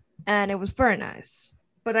things. And it was very nice.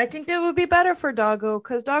 But I think that would be better for Doggo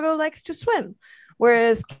because Doggo likes to swim,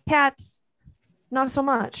 whereas cats, not so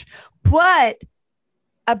much. But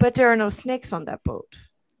I bet there are no snakes on that boat.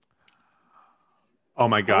 Oh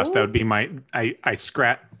my gosh, that would be my. I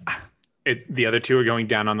scrap. The other two are going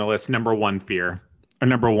down on the list. Number one fear, or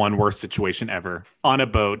number one worst situation ever. On a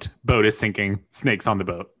boat, boat is sinking, snakes on the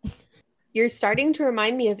boat. You're starting to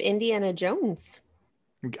remind me of Indiana Jones.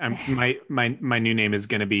 My new name is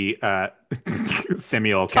going to be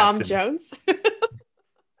Samuel Tom Katzen. Jones.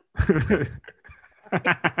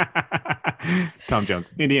 Tom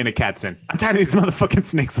Jones, Indiana Katzen. I'm tired of these motherfucking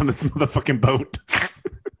snakes on this motherfucking boat.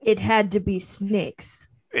 It had to be snakes.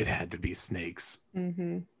 It had to be snakes.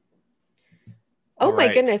 Mm-hmm. Oh All my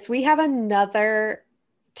right. goodness. We have another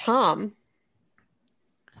Tom.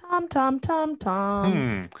 Tom.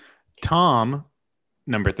 Tom,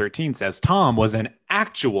 number 13 says Tom was an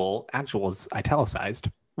actual is italicized,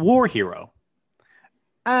 war hero.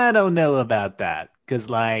 I don't know about that because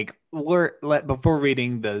before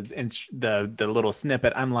reading the little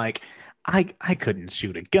snippet, I'm like, I couldn't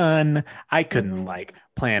shoot a gun. I couldn't like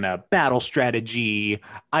plan a battle strategy.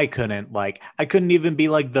 I couldn't even be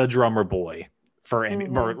like the drummer boy for any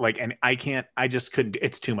or like, and I just couldn't.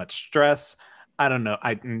 It's too much stress. I don't know.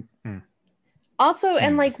 Also,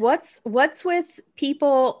 and like what's with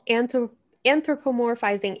people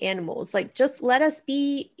anthropomorphizing animals? Like, just let us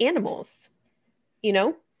be animals,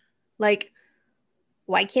 like,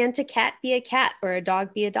 why can't a cat be a cat or a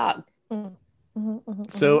dog be a dog?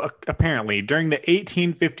 So apparently, during the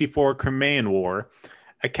 1854 Crimean War,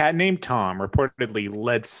 a cat named Tom reportedly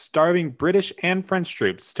led starving British and French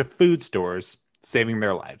troops to food stores, saving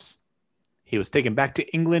their lives. He was taken back to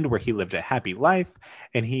England, where he lived a happy life,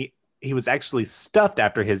 and he was actually stuffed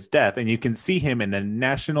after his death, and you can see him in the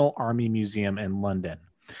National Army Museum in London.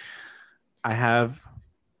 I have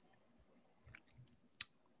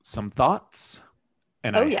some thoughts,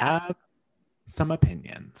 and I have some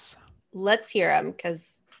opinions. Let's hear them,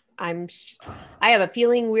 because I have a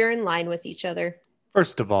feeling we're in line with each other.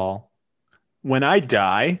 First of all, when I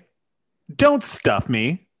die, don't stuff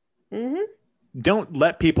me. Mm-hmm. Don't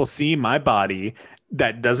let people see my body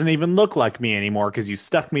that doesn't even look like me anymore because you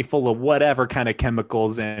stuffed me full of whatever kind of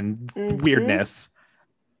chemicals and weirdness.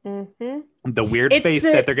 Mm-hmm. The weird face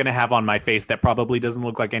that they're going to have on my face that probably doesn't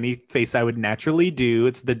look like any face I would naturally do.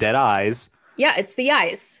 It's the dead eyes. Yeah, it's the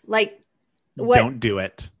eyes. Like, what? Don't do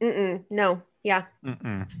it. No. Yeah.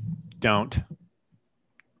 Don't.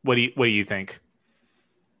 What do you think?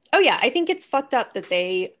 Oh, yeah. I think it's fucked up that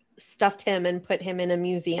they stuffed him and put him in a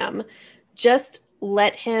museum. Just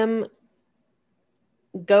let him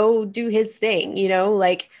go do his thing, you know?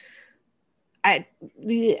 Like, I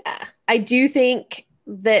do think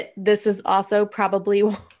that this is also probably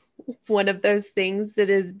one of those things that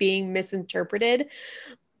is being misinterpreted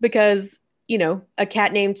because, you know, a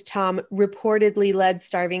cat named Tom reportedly led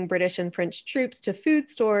starving British and French troops to food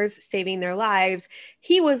stores, saving their lives.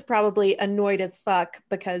 He was probably annoyed as fuck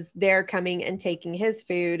because they're coming and taking his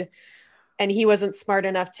food, and he wasn't smart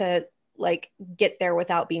enough to like get there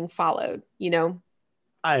without being followed, you know?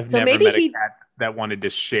 I've So never maybe met a he- cat that wanted to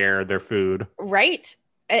share their food. Right.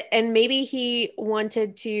 And maybe he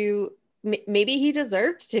wanted to, maybe he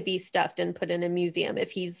deserved to be stuffed and put in a museum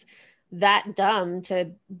if he's that dumb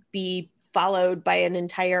to be followed by an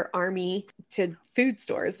entire army to food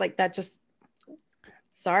stores. Like that just,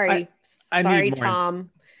 sorry. I Sorry, need more Tom.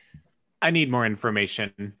 I need more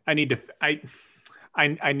information. I need to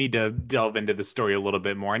delve into the story a little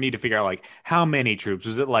bit more. I need to figure out like how many troops.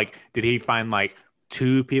 Was it like, did he find like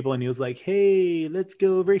 2 people and he was like, hey, let's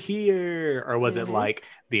go over here? Or was it like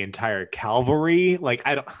the entire cavalry? Like,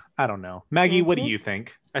 I don't know. Maggie, what do you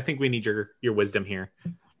think? I think we need your wisdom here.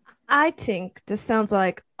 I think this sounds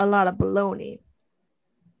like a lot of baloney.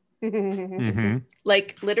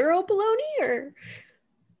 Like literal baloney, or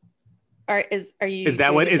are you? Is that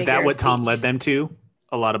doing what a is that figure what of Tom speech? led them to?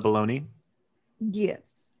 A lot of baloney?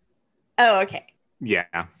 Yes. Oh, okay. Yeah.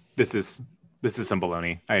 This is some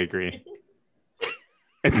baloney. I agree.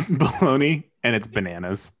 It's baloney and it's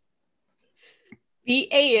bananas.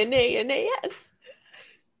 BANANAS.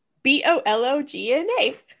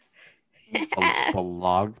 BOLOGNA.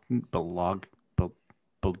 Bologna.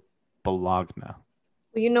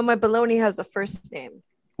 Well, you know, my baloney has a first name.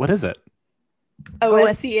 What is it?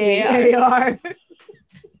 OSCAR.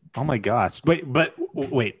 Oh my gosh. But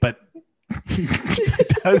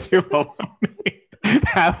does your baloney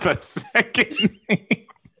have a second name?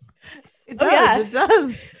 It Oh, does. yeah. It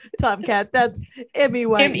does. Tomcat. That's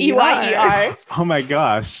MEYER. MEYER. Oh my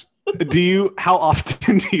gosh. How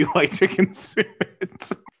often do you like to consume it?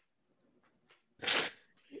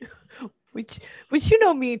 Which you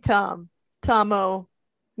know me, Tom. Tomo.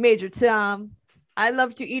 Major Tom. I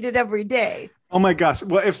love to eat it every day. Oh my gosh.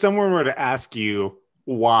 Well, if someone were to ask you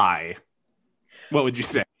why, what would you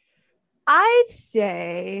say? I'd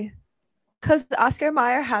say because Oscar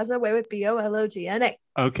Mayer has a way with BOLOGNA.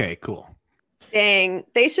 Okay, cool. Dang,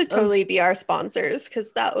 they should totally be our sponsors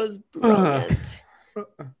because that was brilliant.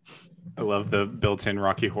 I love the built-in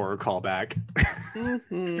Rocky Horror callback.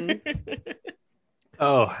 Mhm.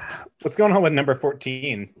 Oh, what's going on with number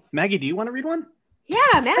 14? Maggie, do you want to read one?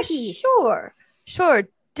 Yeah, Maggie. Sure.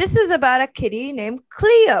 This is about a kitty named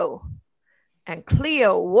Cleo. And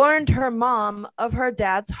Cleo warned her mom of her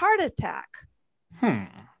dad's heart attack.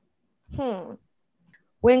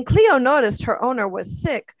 When Cleo noticed her owner was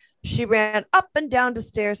sick, she ran up and down the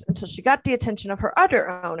stairs until she got the attention of her other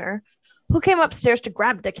owner, who came upstairs to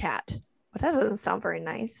grab the cat. But that doesn't sound very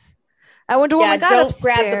nice. And when the woman got don't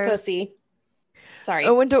upstairs, grab the pussy. Sorry.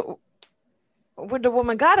 and when the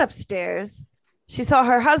woman got upstairs, she saw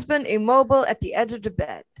her husband immobile at the edge of the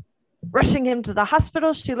bed. Rushing him to the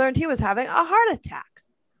hospital, she learned he was having a heart attack.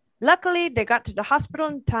 Luckily, they got to the hospital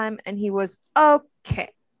in time and he was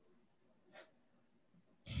okay.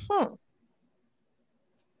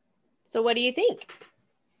 So what do you think?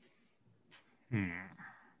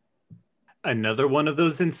 Another one of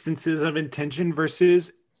those instances of intention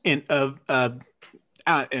versus and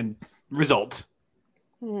result.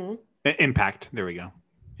 Impact. There we go.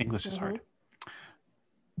 English is hard.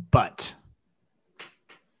 But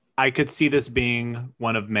I could see this being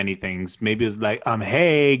one of many things. Maybe it's like,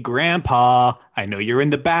 hey, Grandpa, I know you're in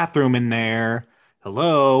the bathroom in there.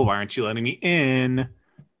 Hello, why aren't you letting me in?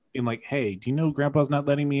 I'm like, hey, do you know Grandpa's not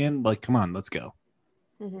letting me in? Like, come on, let's go.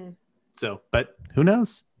 So, but who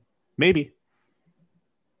knows? Maybe.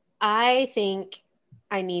 I think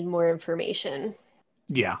I need more information.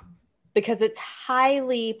 Yeah. Because it's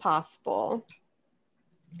highly possible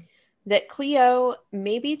that Cleo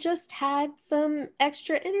maybe just had some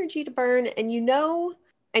extra energy to burn. And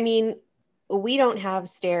I mean, we don't have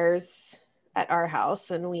stairs at our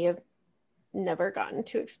house and we have never gotten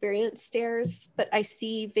to experience stairs, but I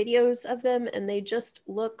see videos of them and they just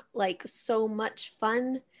look like so much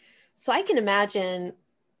fun. So I can imagine,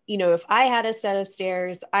 if I had a set of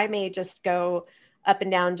stairs, I may just go up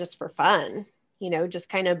and down just for fun, just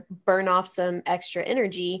kind of burn off some extra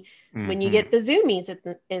energy when you get the zoomies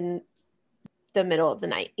in the middle of the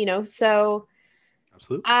night, So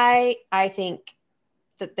absolutely. I think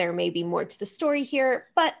that there may be more to the story here,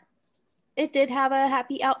 but it did have a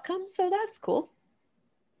happy outcome, so that's cool.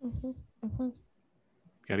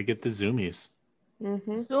 Got to get the zoomies.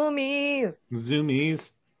 Zoomies.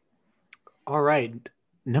 Zoomies. All right.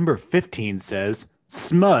 Number 15 says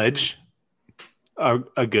Smudge.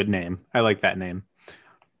 A good name. I like that name.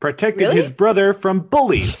 Protected Really? his brother from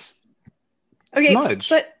bullies. Okay, Smudge.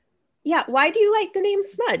 but yeah, why do you like the name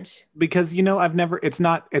Smudge? Because it's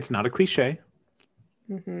not a cliche,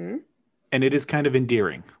 Mm-hmm. and it is kind of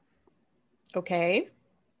endearing. Okay.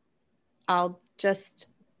 I'll just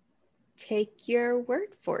take your word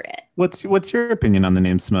for it. What's your opinion on the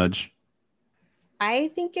name Smudge? I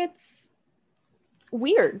think it's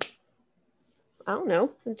weird. I don't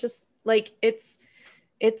know. It's just like it's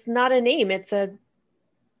not a name, it's a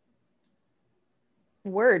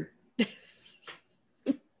word.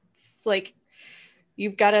 It's like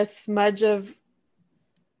you've got a smudge of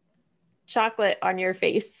chocolate on your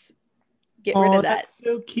face. Get rid of that. That's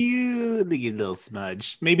so cute. Look at little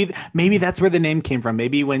Smudge. Maybe that's where the name came from.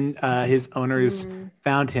 Maybe when his owners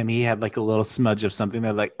found him, he had like a little smudge of something.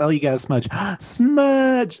 They're like, "Oh, you got a smudge,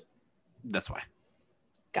 Smudge." That's why.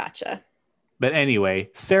 Gotcha. But anyway,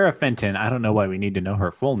 Sarah Fenton, I don't know why we need to know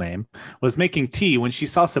her full name, was making tea when she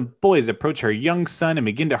saw some boys approach her young son and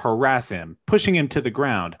begin to harass him, pushing him to the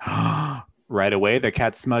ground. Right away, their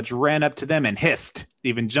cat Smudge ran up to them and hissed,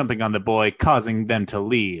 even jumping on the boy, causing them to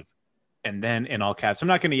leave. And then in all caps, I'm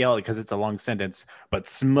not going to yell it because it's a long sentence, but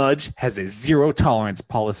Smudge has a zero tolerance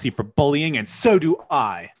policy for bullying, and so do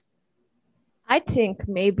I. I think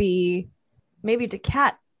maybe the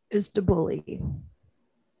cat is the bully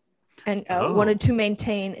and wanted to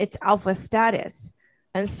maintain its alpha status.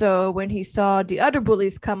 And so when he saw the other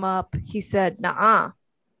bullies come up, he said, "Nah,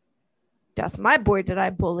 that's my boy that I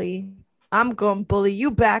bully. I'm going to bully you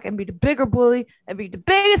back and be the bigger bully and be the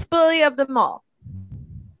biggest bully of them all."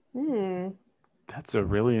 That's a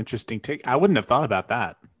really interesting take. I wouldn't have thought about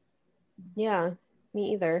that. Yeah,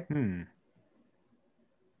 me either.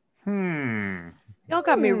 Y'all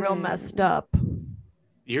got me real messed up.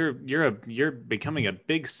 You're becoming a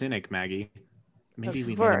big cynic, Maggie. Maybe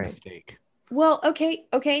we made a mistake. Well, okay,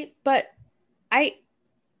 but I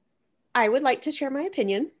would like to share my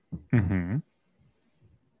opinion. Mm-hmm.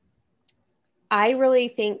 I really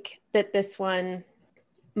think that this one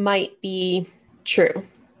might be true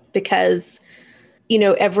because,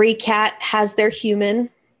 every cat has their human,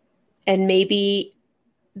 and maybe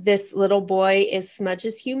this little boy is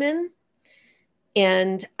Smudge's human.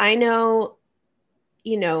 And I know,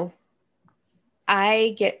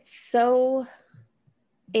 I get so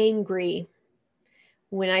angry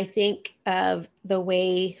when I think of the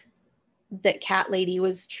way that Cat Lady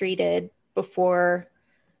was treated before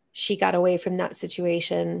she got away from that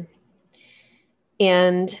situation.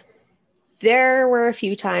 And there were a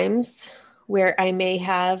few times where I may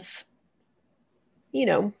have,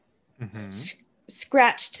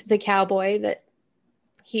 scratched the cowboy that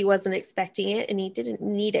he wasn't expecting it and he didn't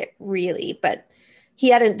need it really, but he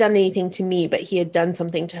hadn't done anything to me, but he had done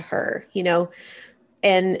something to her,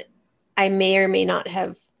 and I may or may not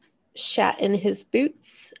have shat in his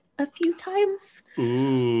boots a few times.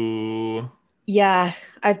 Ooh. Yeah,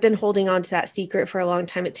 I've been holding on to that secret for a long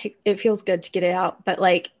time. It feels good to get it out, but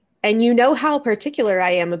and how particular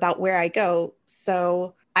I am about where I go.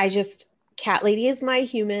 So Cat Lady is my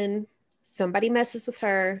human. Somebody messes with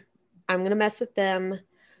her, I'm going to mess with them.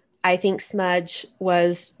 I think Smudge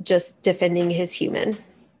was just defending his human.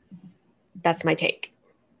 That's my take.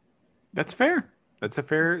 That's fair. That's a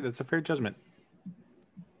fair judgment.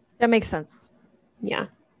 That makes sense. Yeah.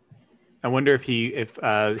 I wonder if he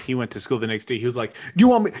went to school the next day. He was like, "You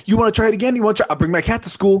want to try it again? I'll bring my cat to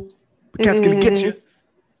school. The cat's gonna get you."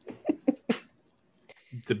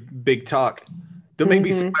 It's a big talk. Don't make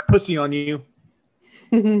me stick my pussy on you.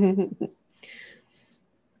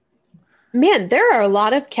 Man, there are a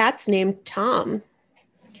lot of cats named Tom.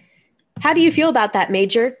 How do you feel about that,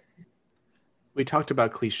 Major? We talked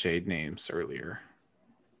about cliched names earlier.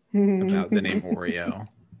 About the name Oreo.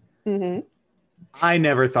 I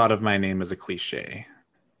never thought of my name as a cliche.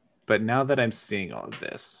 But now that I'm seeing all of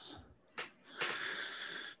this,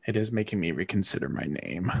 it is making me reconsider my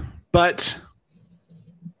name. But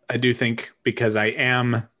I do think because I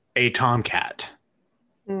am a tomcat,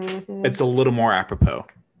 it's a little more apropos.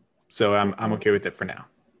 So I'm okay with it for now.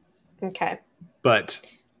 Okay. But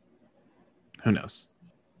who knows?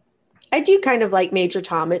 I do kind of like Major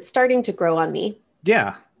Tom. It's starting to grow on me.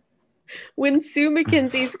 Yeah. When Sue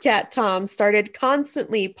McKenzie's cat Tom started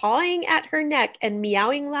constantly pawing at her neck and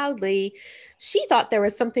meowing loudly, she thought there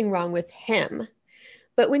was something wrong with him.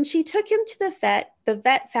 But when she took him to the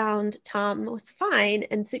vet found Tom was fine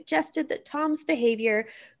and suggested that Tom's behavior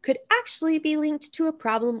could actually be linked to a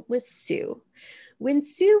problem with Sue. When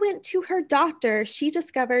Sue went to her doctor, she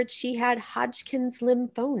discovered she had Hodgkin's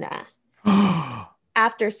lymphoma.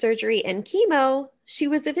 After surgery and chemo, she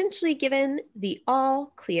was eventually given the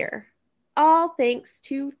all clear. All thanks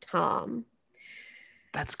to Tom.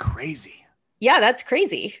 That's crazy. Yeah, that's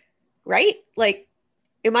crazy, right? Like,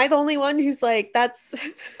 am I the only one who's like, that's...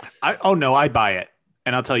 Oh, no, I buy it.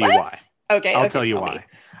 And I'll tell you why. Okay, I'll tell you why.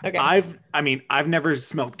 Me. Okay. I've never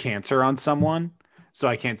smelled cancer on someone, so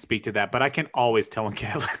I can't speak to that, but I can always tell when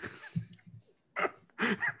cat.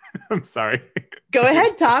 I'm sorry. Go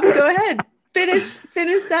ahead, Tom. Go ahead. Finish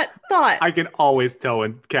that thought. I can always tell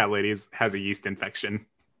when cat lady has a yeast infection.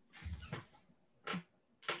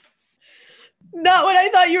 Not what I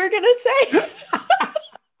thought you were gonna say. What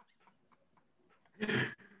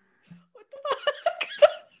the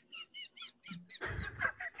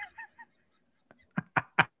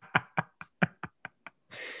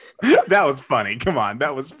fuck? That was funny. Come on,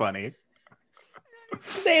 that was funny.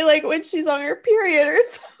 Say like when she's on her period or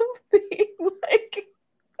something, like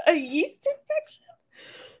a yeast infection.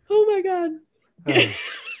 Oh my god.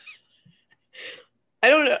 I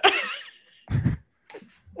don't know.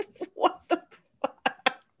 What the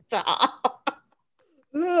fuck?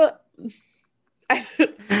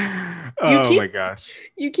 My gosh.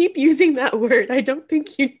 You keep using that word. I don't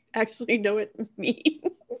think you actually know what it means.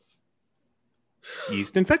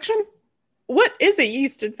 Yeast infection? What is a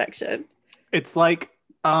yeast infection? It's like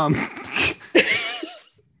Does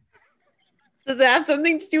it have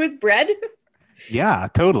something to do with bread? Yeah,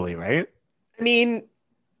 totally, right? I mean,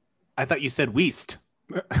 I thought you said weast.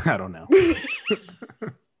 I don't know.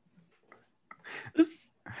 This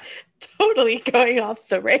is totally going off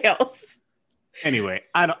the rails. Anyway,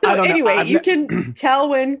 I don't anyway, know. You can tell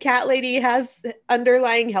when cat lady has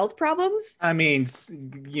underlying health problems. I mean,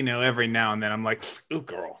 every now and then I'm like, "Oh,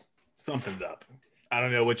 girl, something's up. I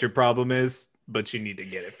don't know what your problem is, but you need to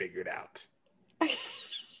get it figured out."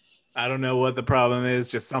 I don't know what the problem is,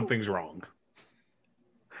 just something's wrong.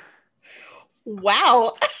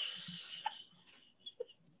 Wow.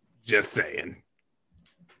 Just saying.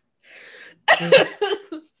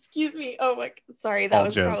 Excuse me. Oh my, sorry. That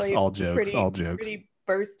was probably all jokes. pretty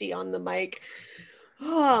bursty on the mic.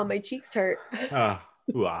 Oh, my cheeks hurt. I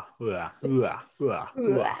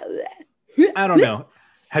don't know.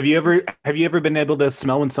 Have you ever been able to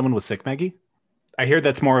smell when someone was sick, Maggie? I hear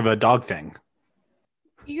that's more of a dog thing.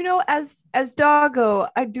 As doggo,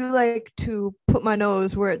 I do like to put my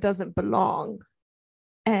nose where it doesn't belong,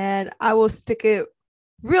 and I will stick it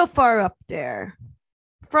real far up there,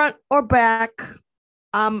 front or back.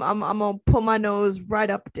 I'm gonna put my nose right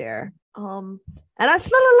up there. And I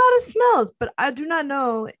smell a lot of smells, but I do not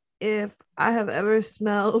know if I have ever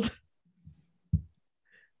smelled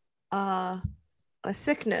a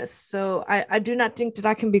sickness. So I do not think that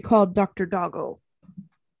I can be called Dr. Doggo.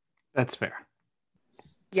 That's fair.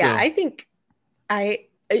 Yeah, so, I think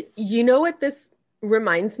you know what this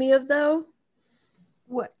reminds me of though?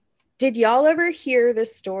 What? Did y'all ever hear the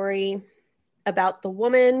story about the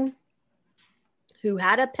woman who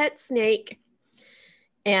had a pet snake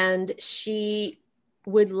and she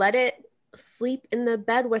would let it sleep in the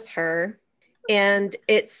bed with her and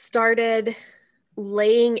it started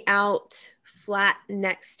laying out flat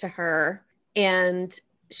next to her, and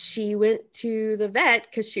she went to the vet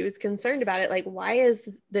because she was concerned about it. Like, why is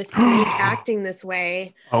this snake acting this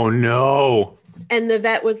way? Oh no. And the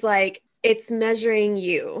vet was like, it's measuring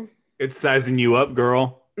you. It's sizing you up,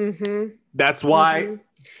 girl. Mm-hmm. That's why. Mm-hmm.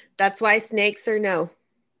 That's why snakes are no.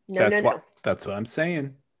 That's what I'm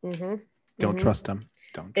saying. Mm-hmm. Don't trust them.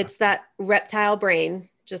 It's that reptile brain,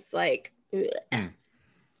 just like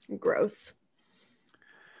gross.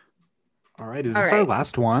 All right. Is this our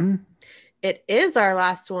last one? It is our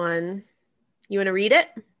last one. You want to read it?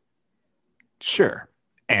 Sure.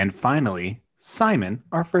 And finally, Simon,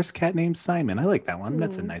 our first cat named Simon. I like that one.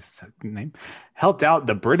 That's a nice name. Helped out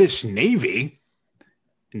the British Navy.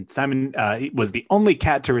 And Simon was the only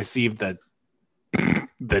cat to receive the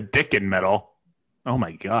Dickin Medal. Oh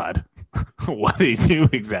my God. What did he do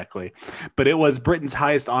exactly? But it was Britain's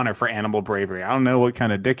highest honor for animal bravery. I don't know what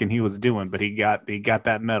kind of dickin' he was doing, but he got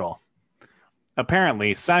that medal.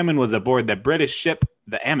 Apparently, Simon was aboard the British ship,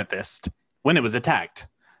 the Amethyst, when it was attacked.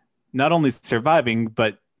 Not only surviving,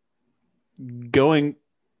 but going...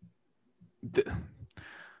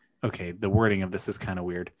 Okay, the wording of this is kind of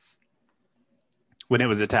weird. When it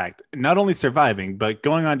was attacked. Not only surviving, but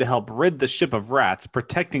going on to help rid the ship of rats,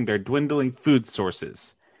 protecting their dwindling food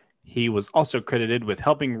sources. He was also credited with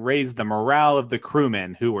helping raise the morale of the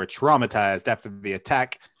crewmen who were traumatized after the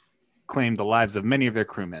attack claimed the lives of many of their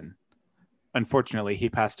crewmen. Unfortunately, he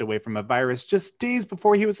passed away from a virus just days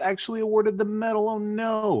before he was actually awarded the medal. Oh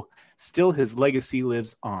no. Still, his legacy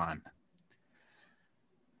lives on.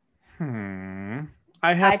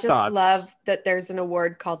 I have I just thoughts. love that there's an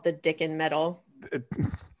award called the Dickin Medal.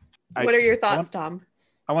 I- What are your thoughts, Tom?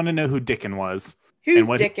 I want to know who Dickin was. Who's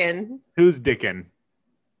what- Dickin? Who's Dickin?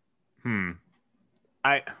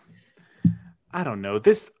 I don't know.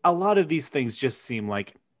 A lot of these things just seem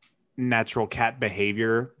like natural cat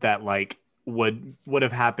behavior that like would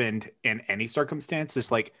have happened in any circumstance.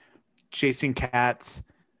 Just like chasing cats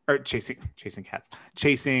or chasing cats.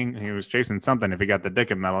 He was chasing something if he got the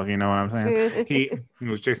Dickin medal, you know what I'm saying? he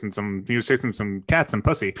was chasing some some cats and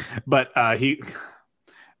pussy. But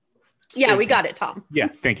Yeah, we got it, Tom. yeah,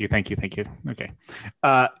 thank you. Okay.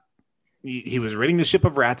 He was ridding the ship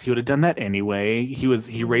of rats. He would have done that anyway.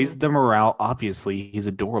 He raised the morale. Obviously, he's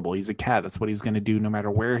adorable. He's a cat. That's what he's going to do no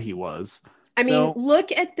matter where he was. I mean,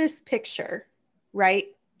 look at this picture, right?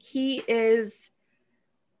 He's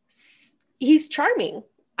charming.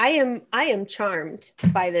 I am charmed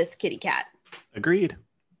by this kitty cat. Agreed.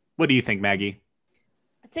 What do you think, Maggie?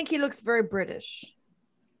 I think he looks very British.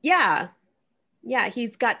 Yeah. Yeah,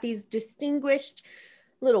 he's got these distinguished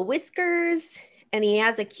little whiskers and he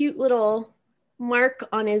has a cute little mark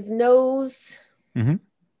on his nose. Mm-hmm.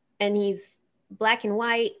 And he's black and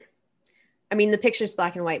white. I mean, the picture's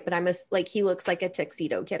black and white, but he looks like a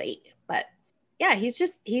tuxedo kitty. But yeah, he's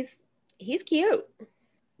cute.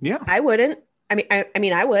 Yeah. I wouldn't. I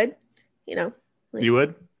mean, I would, you know. You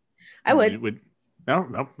would? I would. You would.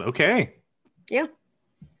 No, okay. Yeah.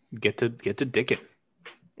 Get to Dickin.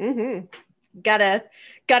 Mm-hmm.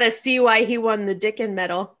 Gotta see why he won the Dickin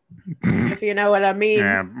medal, if you know what I mean.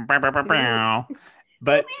 Yeah.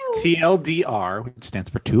 But TLDR, which stands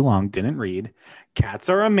for too long, didn't read. Cats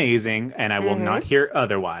are amazing, and I will not hear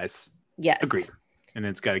otherwise. Yes. Agreed. And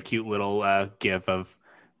it's got a cute little gif of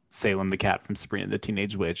Salem the cat from Sabrina the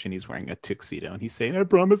Teenage Witch, and he's wearing a tuxedo, and he's saying, "I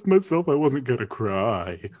promised myself I wasn't gonna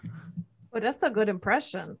cry." Well, that's a good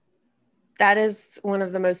impression. That is one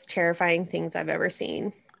of the most terrifying things I've ever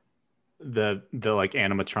seen. The like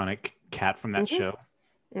animatronic cat from that show.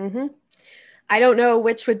 Mm-hmm. I don't know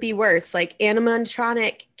which would be worse, like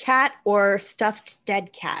animatronic cat or stuffed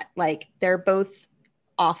dead cat. Like they're both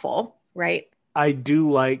awful, right? I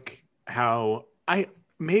do like how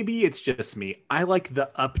maybe it's just me. I like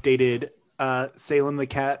the updated Salem the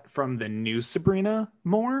cat from the new Sabrina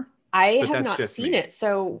more. I have not seen it.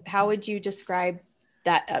 So how would you describe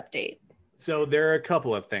that update? So there are a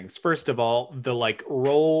couple of things. First of all, the like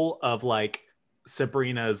role of like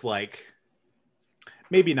Sabrina's like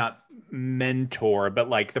maybe not mentor, but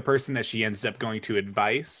like the person that she ends up going to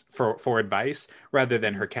advice for advice rather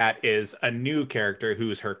than her cat is a new character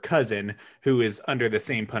who's her cousin who is under the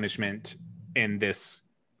same punishment in this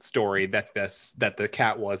story that the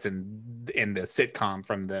cat was in the sitcom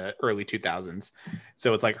from the early 2000s.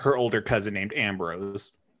 So it's like her older cousin named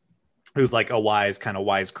Ambrose, who's like a wise, kind of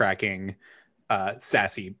wisecracking,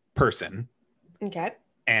 sassy person. Okay.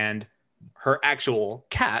 And her actual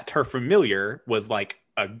cat, her familiar, was like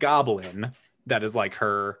a goblin that is like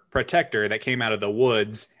her protector that came out of the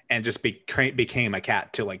woods and just became a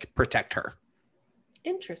cat to like protect her.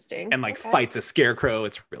 Interesting. And like fights a scarecrow.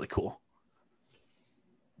 It's really cool.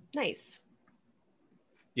 Nice.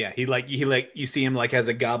 Yeah, he you see him like as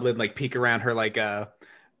a goblin like peek around her like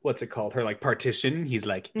what's it called? Her like partition. He's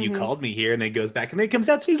like, "You called me here," and then he goes back and then he comes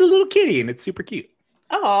out. So he's a little kitty, and it's super cute.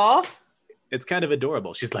 Aw. It's kind of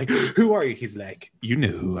adorable. She's like, "Who are you?" He's like, "You know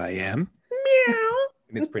who I am." Meow.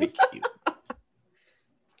 And it's pretty cute.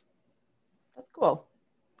 That's cool.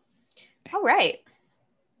 All right.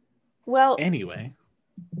 Well, Anyway,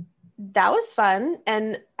 that was fun.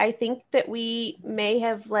 And I think that we may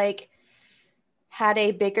have like had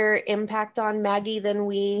a bigger impact on Maggie than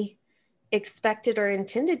we expected or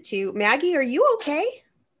intended to. Maggie, are you okay?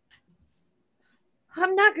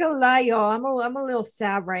 I'm not gonna lie, y'all. I'm a little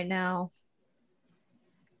sad right now.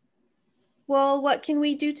 Well, what can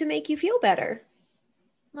we do to make you feel better?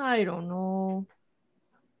 I don't know.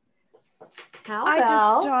 How I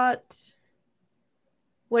just thought.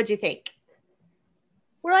 What'd you think?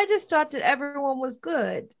 Well, I just thought that everyone was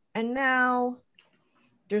good, and now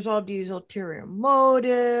there's all these ulterior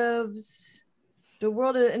motives. The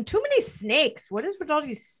world is, and too many snakes. What is with all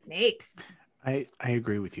these snakes? I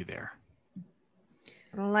agree with you there.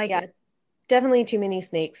 I don't like it. Definitely too many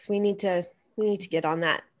snakes. We need to get on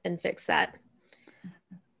that and fix that.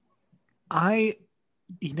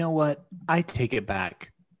 You know what? I take it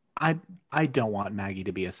back. I don't want Maggie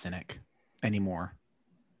to be a cynic anymore.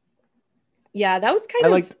 Yeah, that was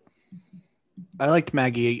kind of. I liked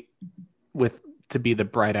Maggie with to be the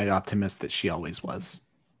bright-eyed optimist that she always was.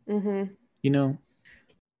 Mm-hmm. You know?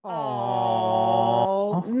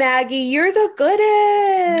 Oh, Maggie, you're the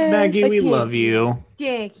goodest. Maggie, we Thank love you.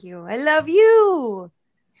 Thank you. I love you,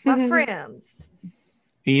 my friends.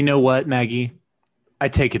 And you know what, Maggie? I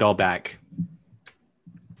take it all back.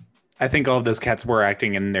 I think all of those cats were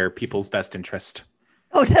acting in their people's best interest.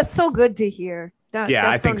 Oh, that's so good to hear. Yeah, That's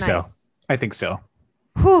I think so. nice. I think so.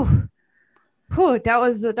 Whew. Whew, that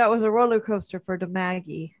was a roller coaster for the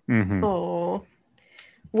Maggie. Mhm. Oh,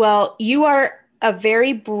 well, you are a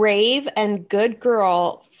very brave and good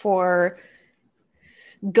girl for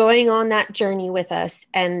going on that journey with us.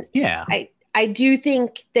 And Yeah. I do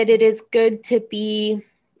think that it is good to be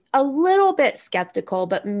a little bit skeptical,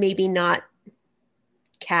 but maybe not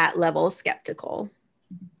cat level skeptical.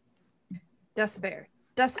 That's fair.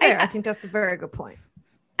 That's fair. I- I think that's a very good point.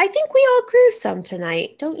 I think we all grew some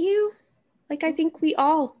tonight, don't you? Like, I think we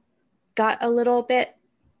all got a little bit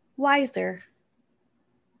wiser,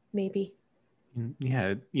 maybe.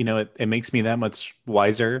 Yeah, you know, it makes me that much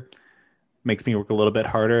wiser, makes me work a little bit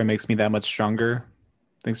harder, it makes me that much stronger.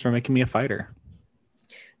 Thanks for making me a fighter.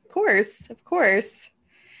 Of course.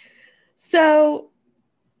 So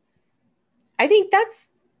I think that's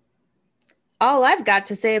all I've got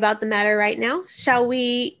to say about the matter right now. Shall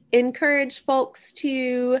we encourage folks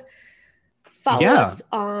to follow us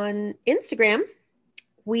on Instagram?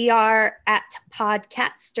 We are at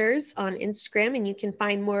Podcatsters on Instagram, and you can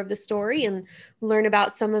find more of the story and learn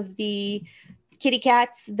about some of the kitty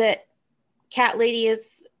cats that Cat Lady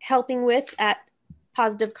is helping with at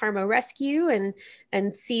Positive Karma Rescue,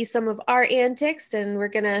 and see some of our antics. And we're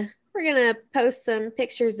gonna post some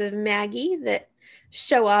pictures of Maggie that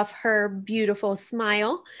show off her beautiful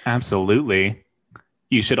smile. Absolutely.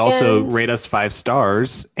 You should also And- rate us 5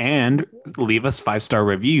 stars and leave us 5-star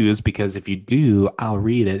reviews, because if you do, I'll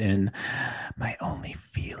read it in my only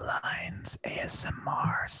felines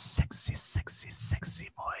ASMR sexy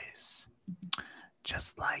voice.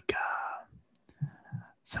 Just like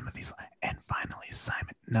some of these. And finally,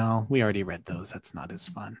 Simon. No, we already read those. That's not as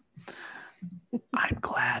fun. I'm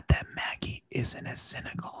glad that Maggie isn't as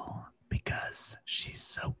cynical because she's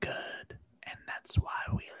so good. And that's why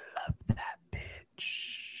we love that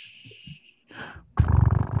bitch.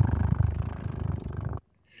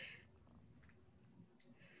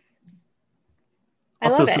 I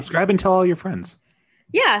Also, love it. subscribe and tell all your friends.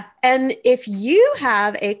 Yeah. And if you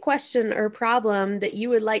have a question or problem that you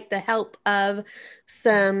would like the help of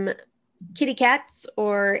some kitty cats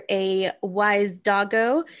or a wise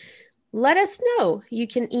doggo, let us know. You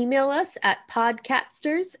can email us at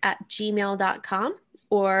podcatsters@gmail.com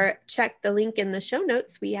or check the link in the show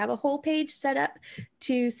notes. We have a whole page set up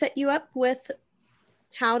to set you up with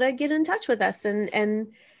how to get in touch with us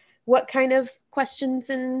and what kind of questions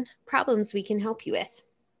and problems we can help you with.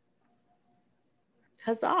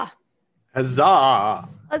 Huzzah. Huzzah!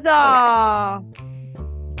 Huzzah!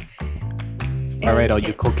 All right, all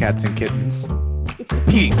you cool cats and kittens.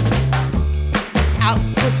 Peace. Out.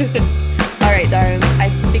 All right, darlings. I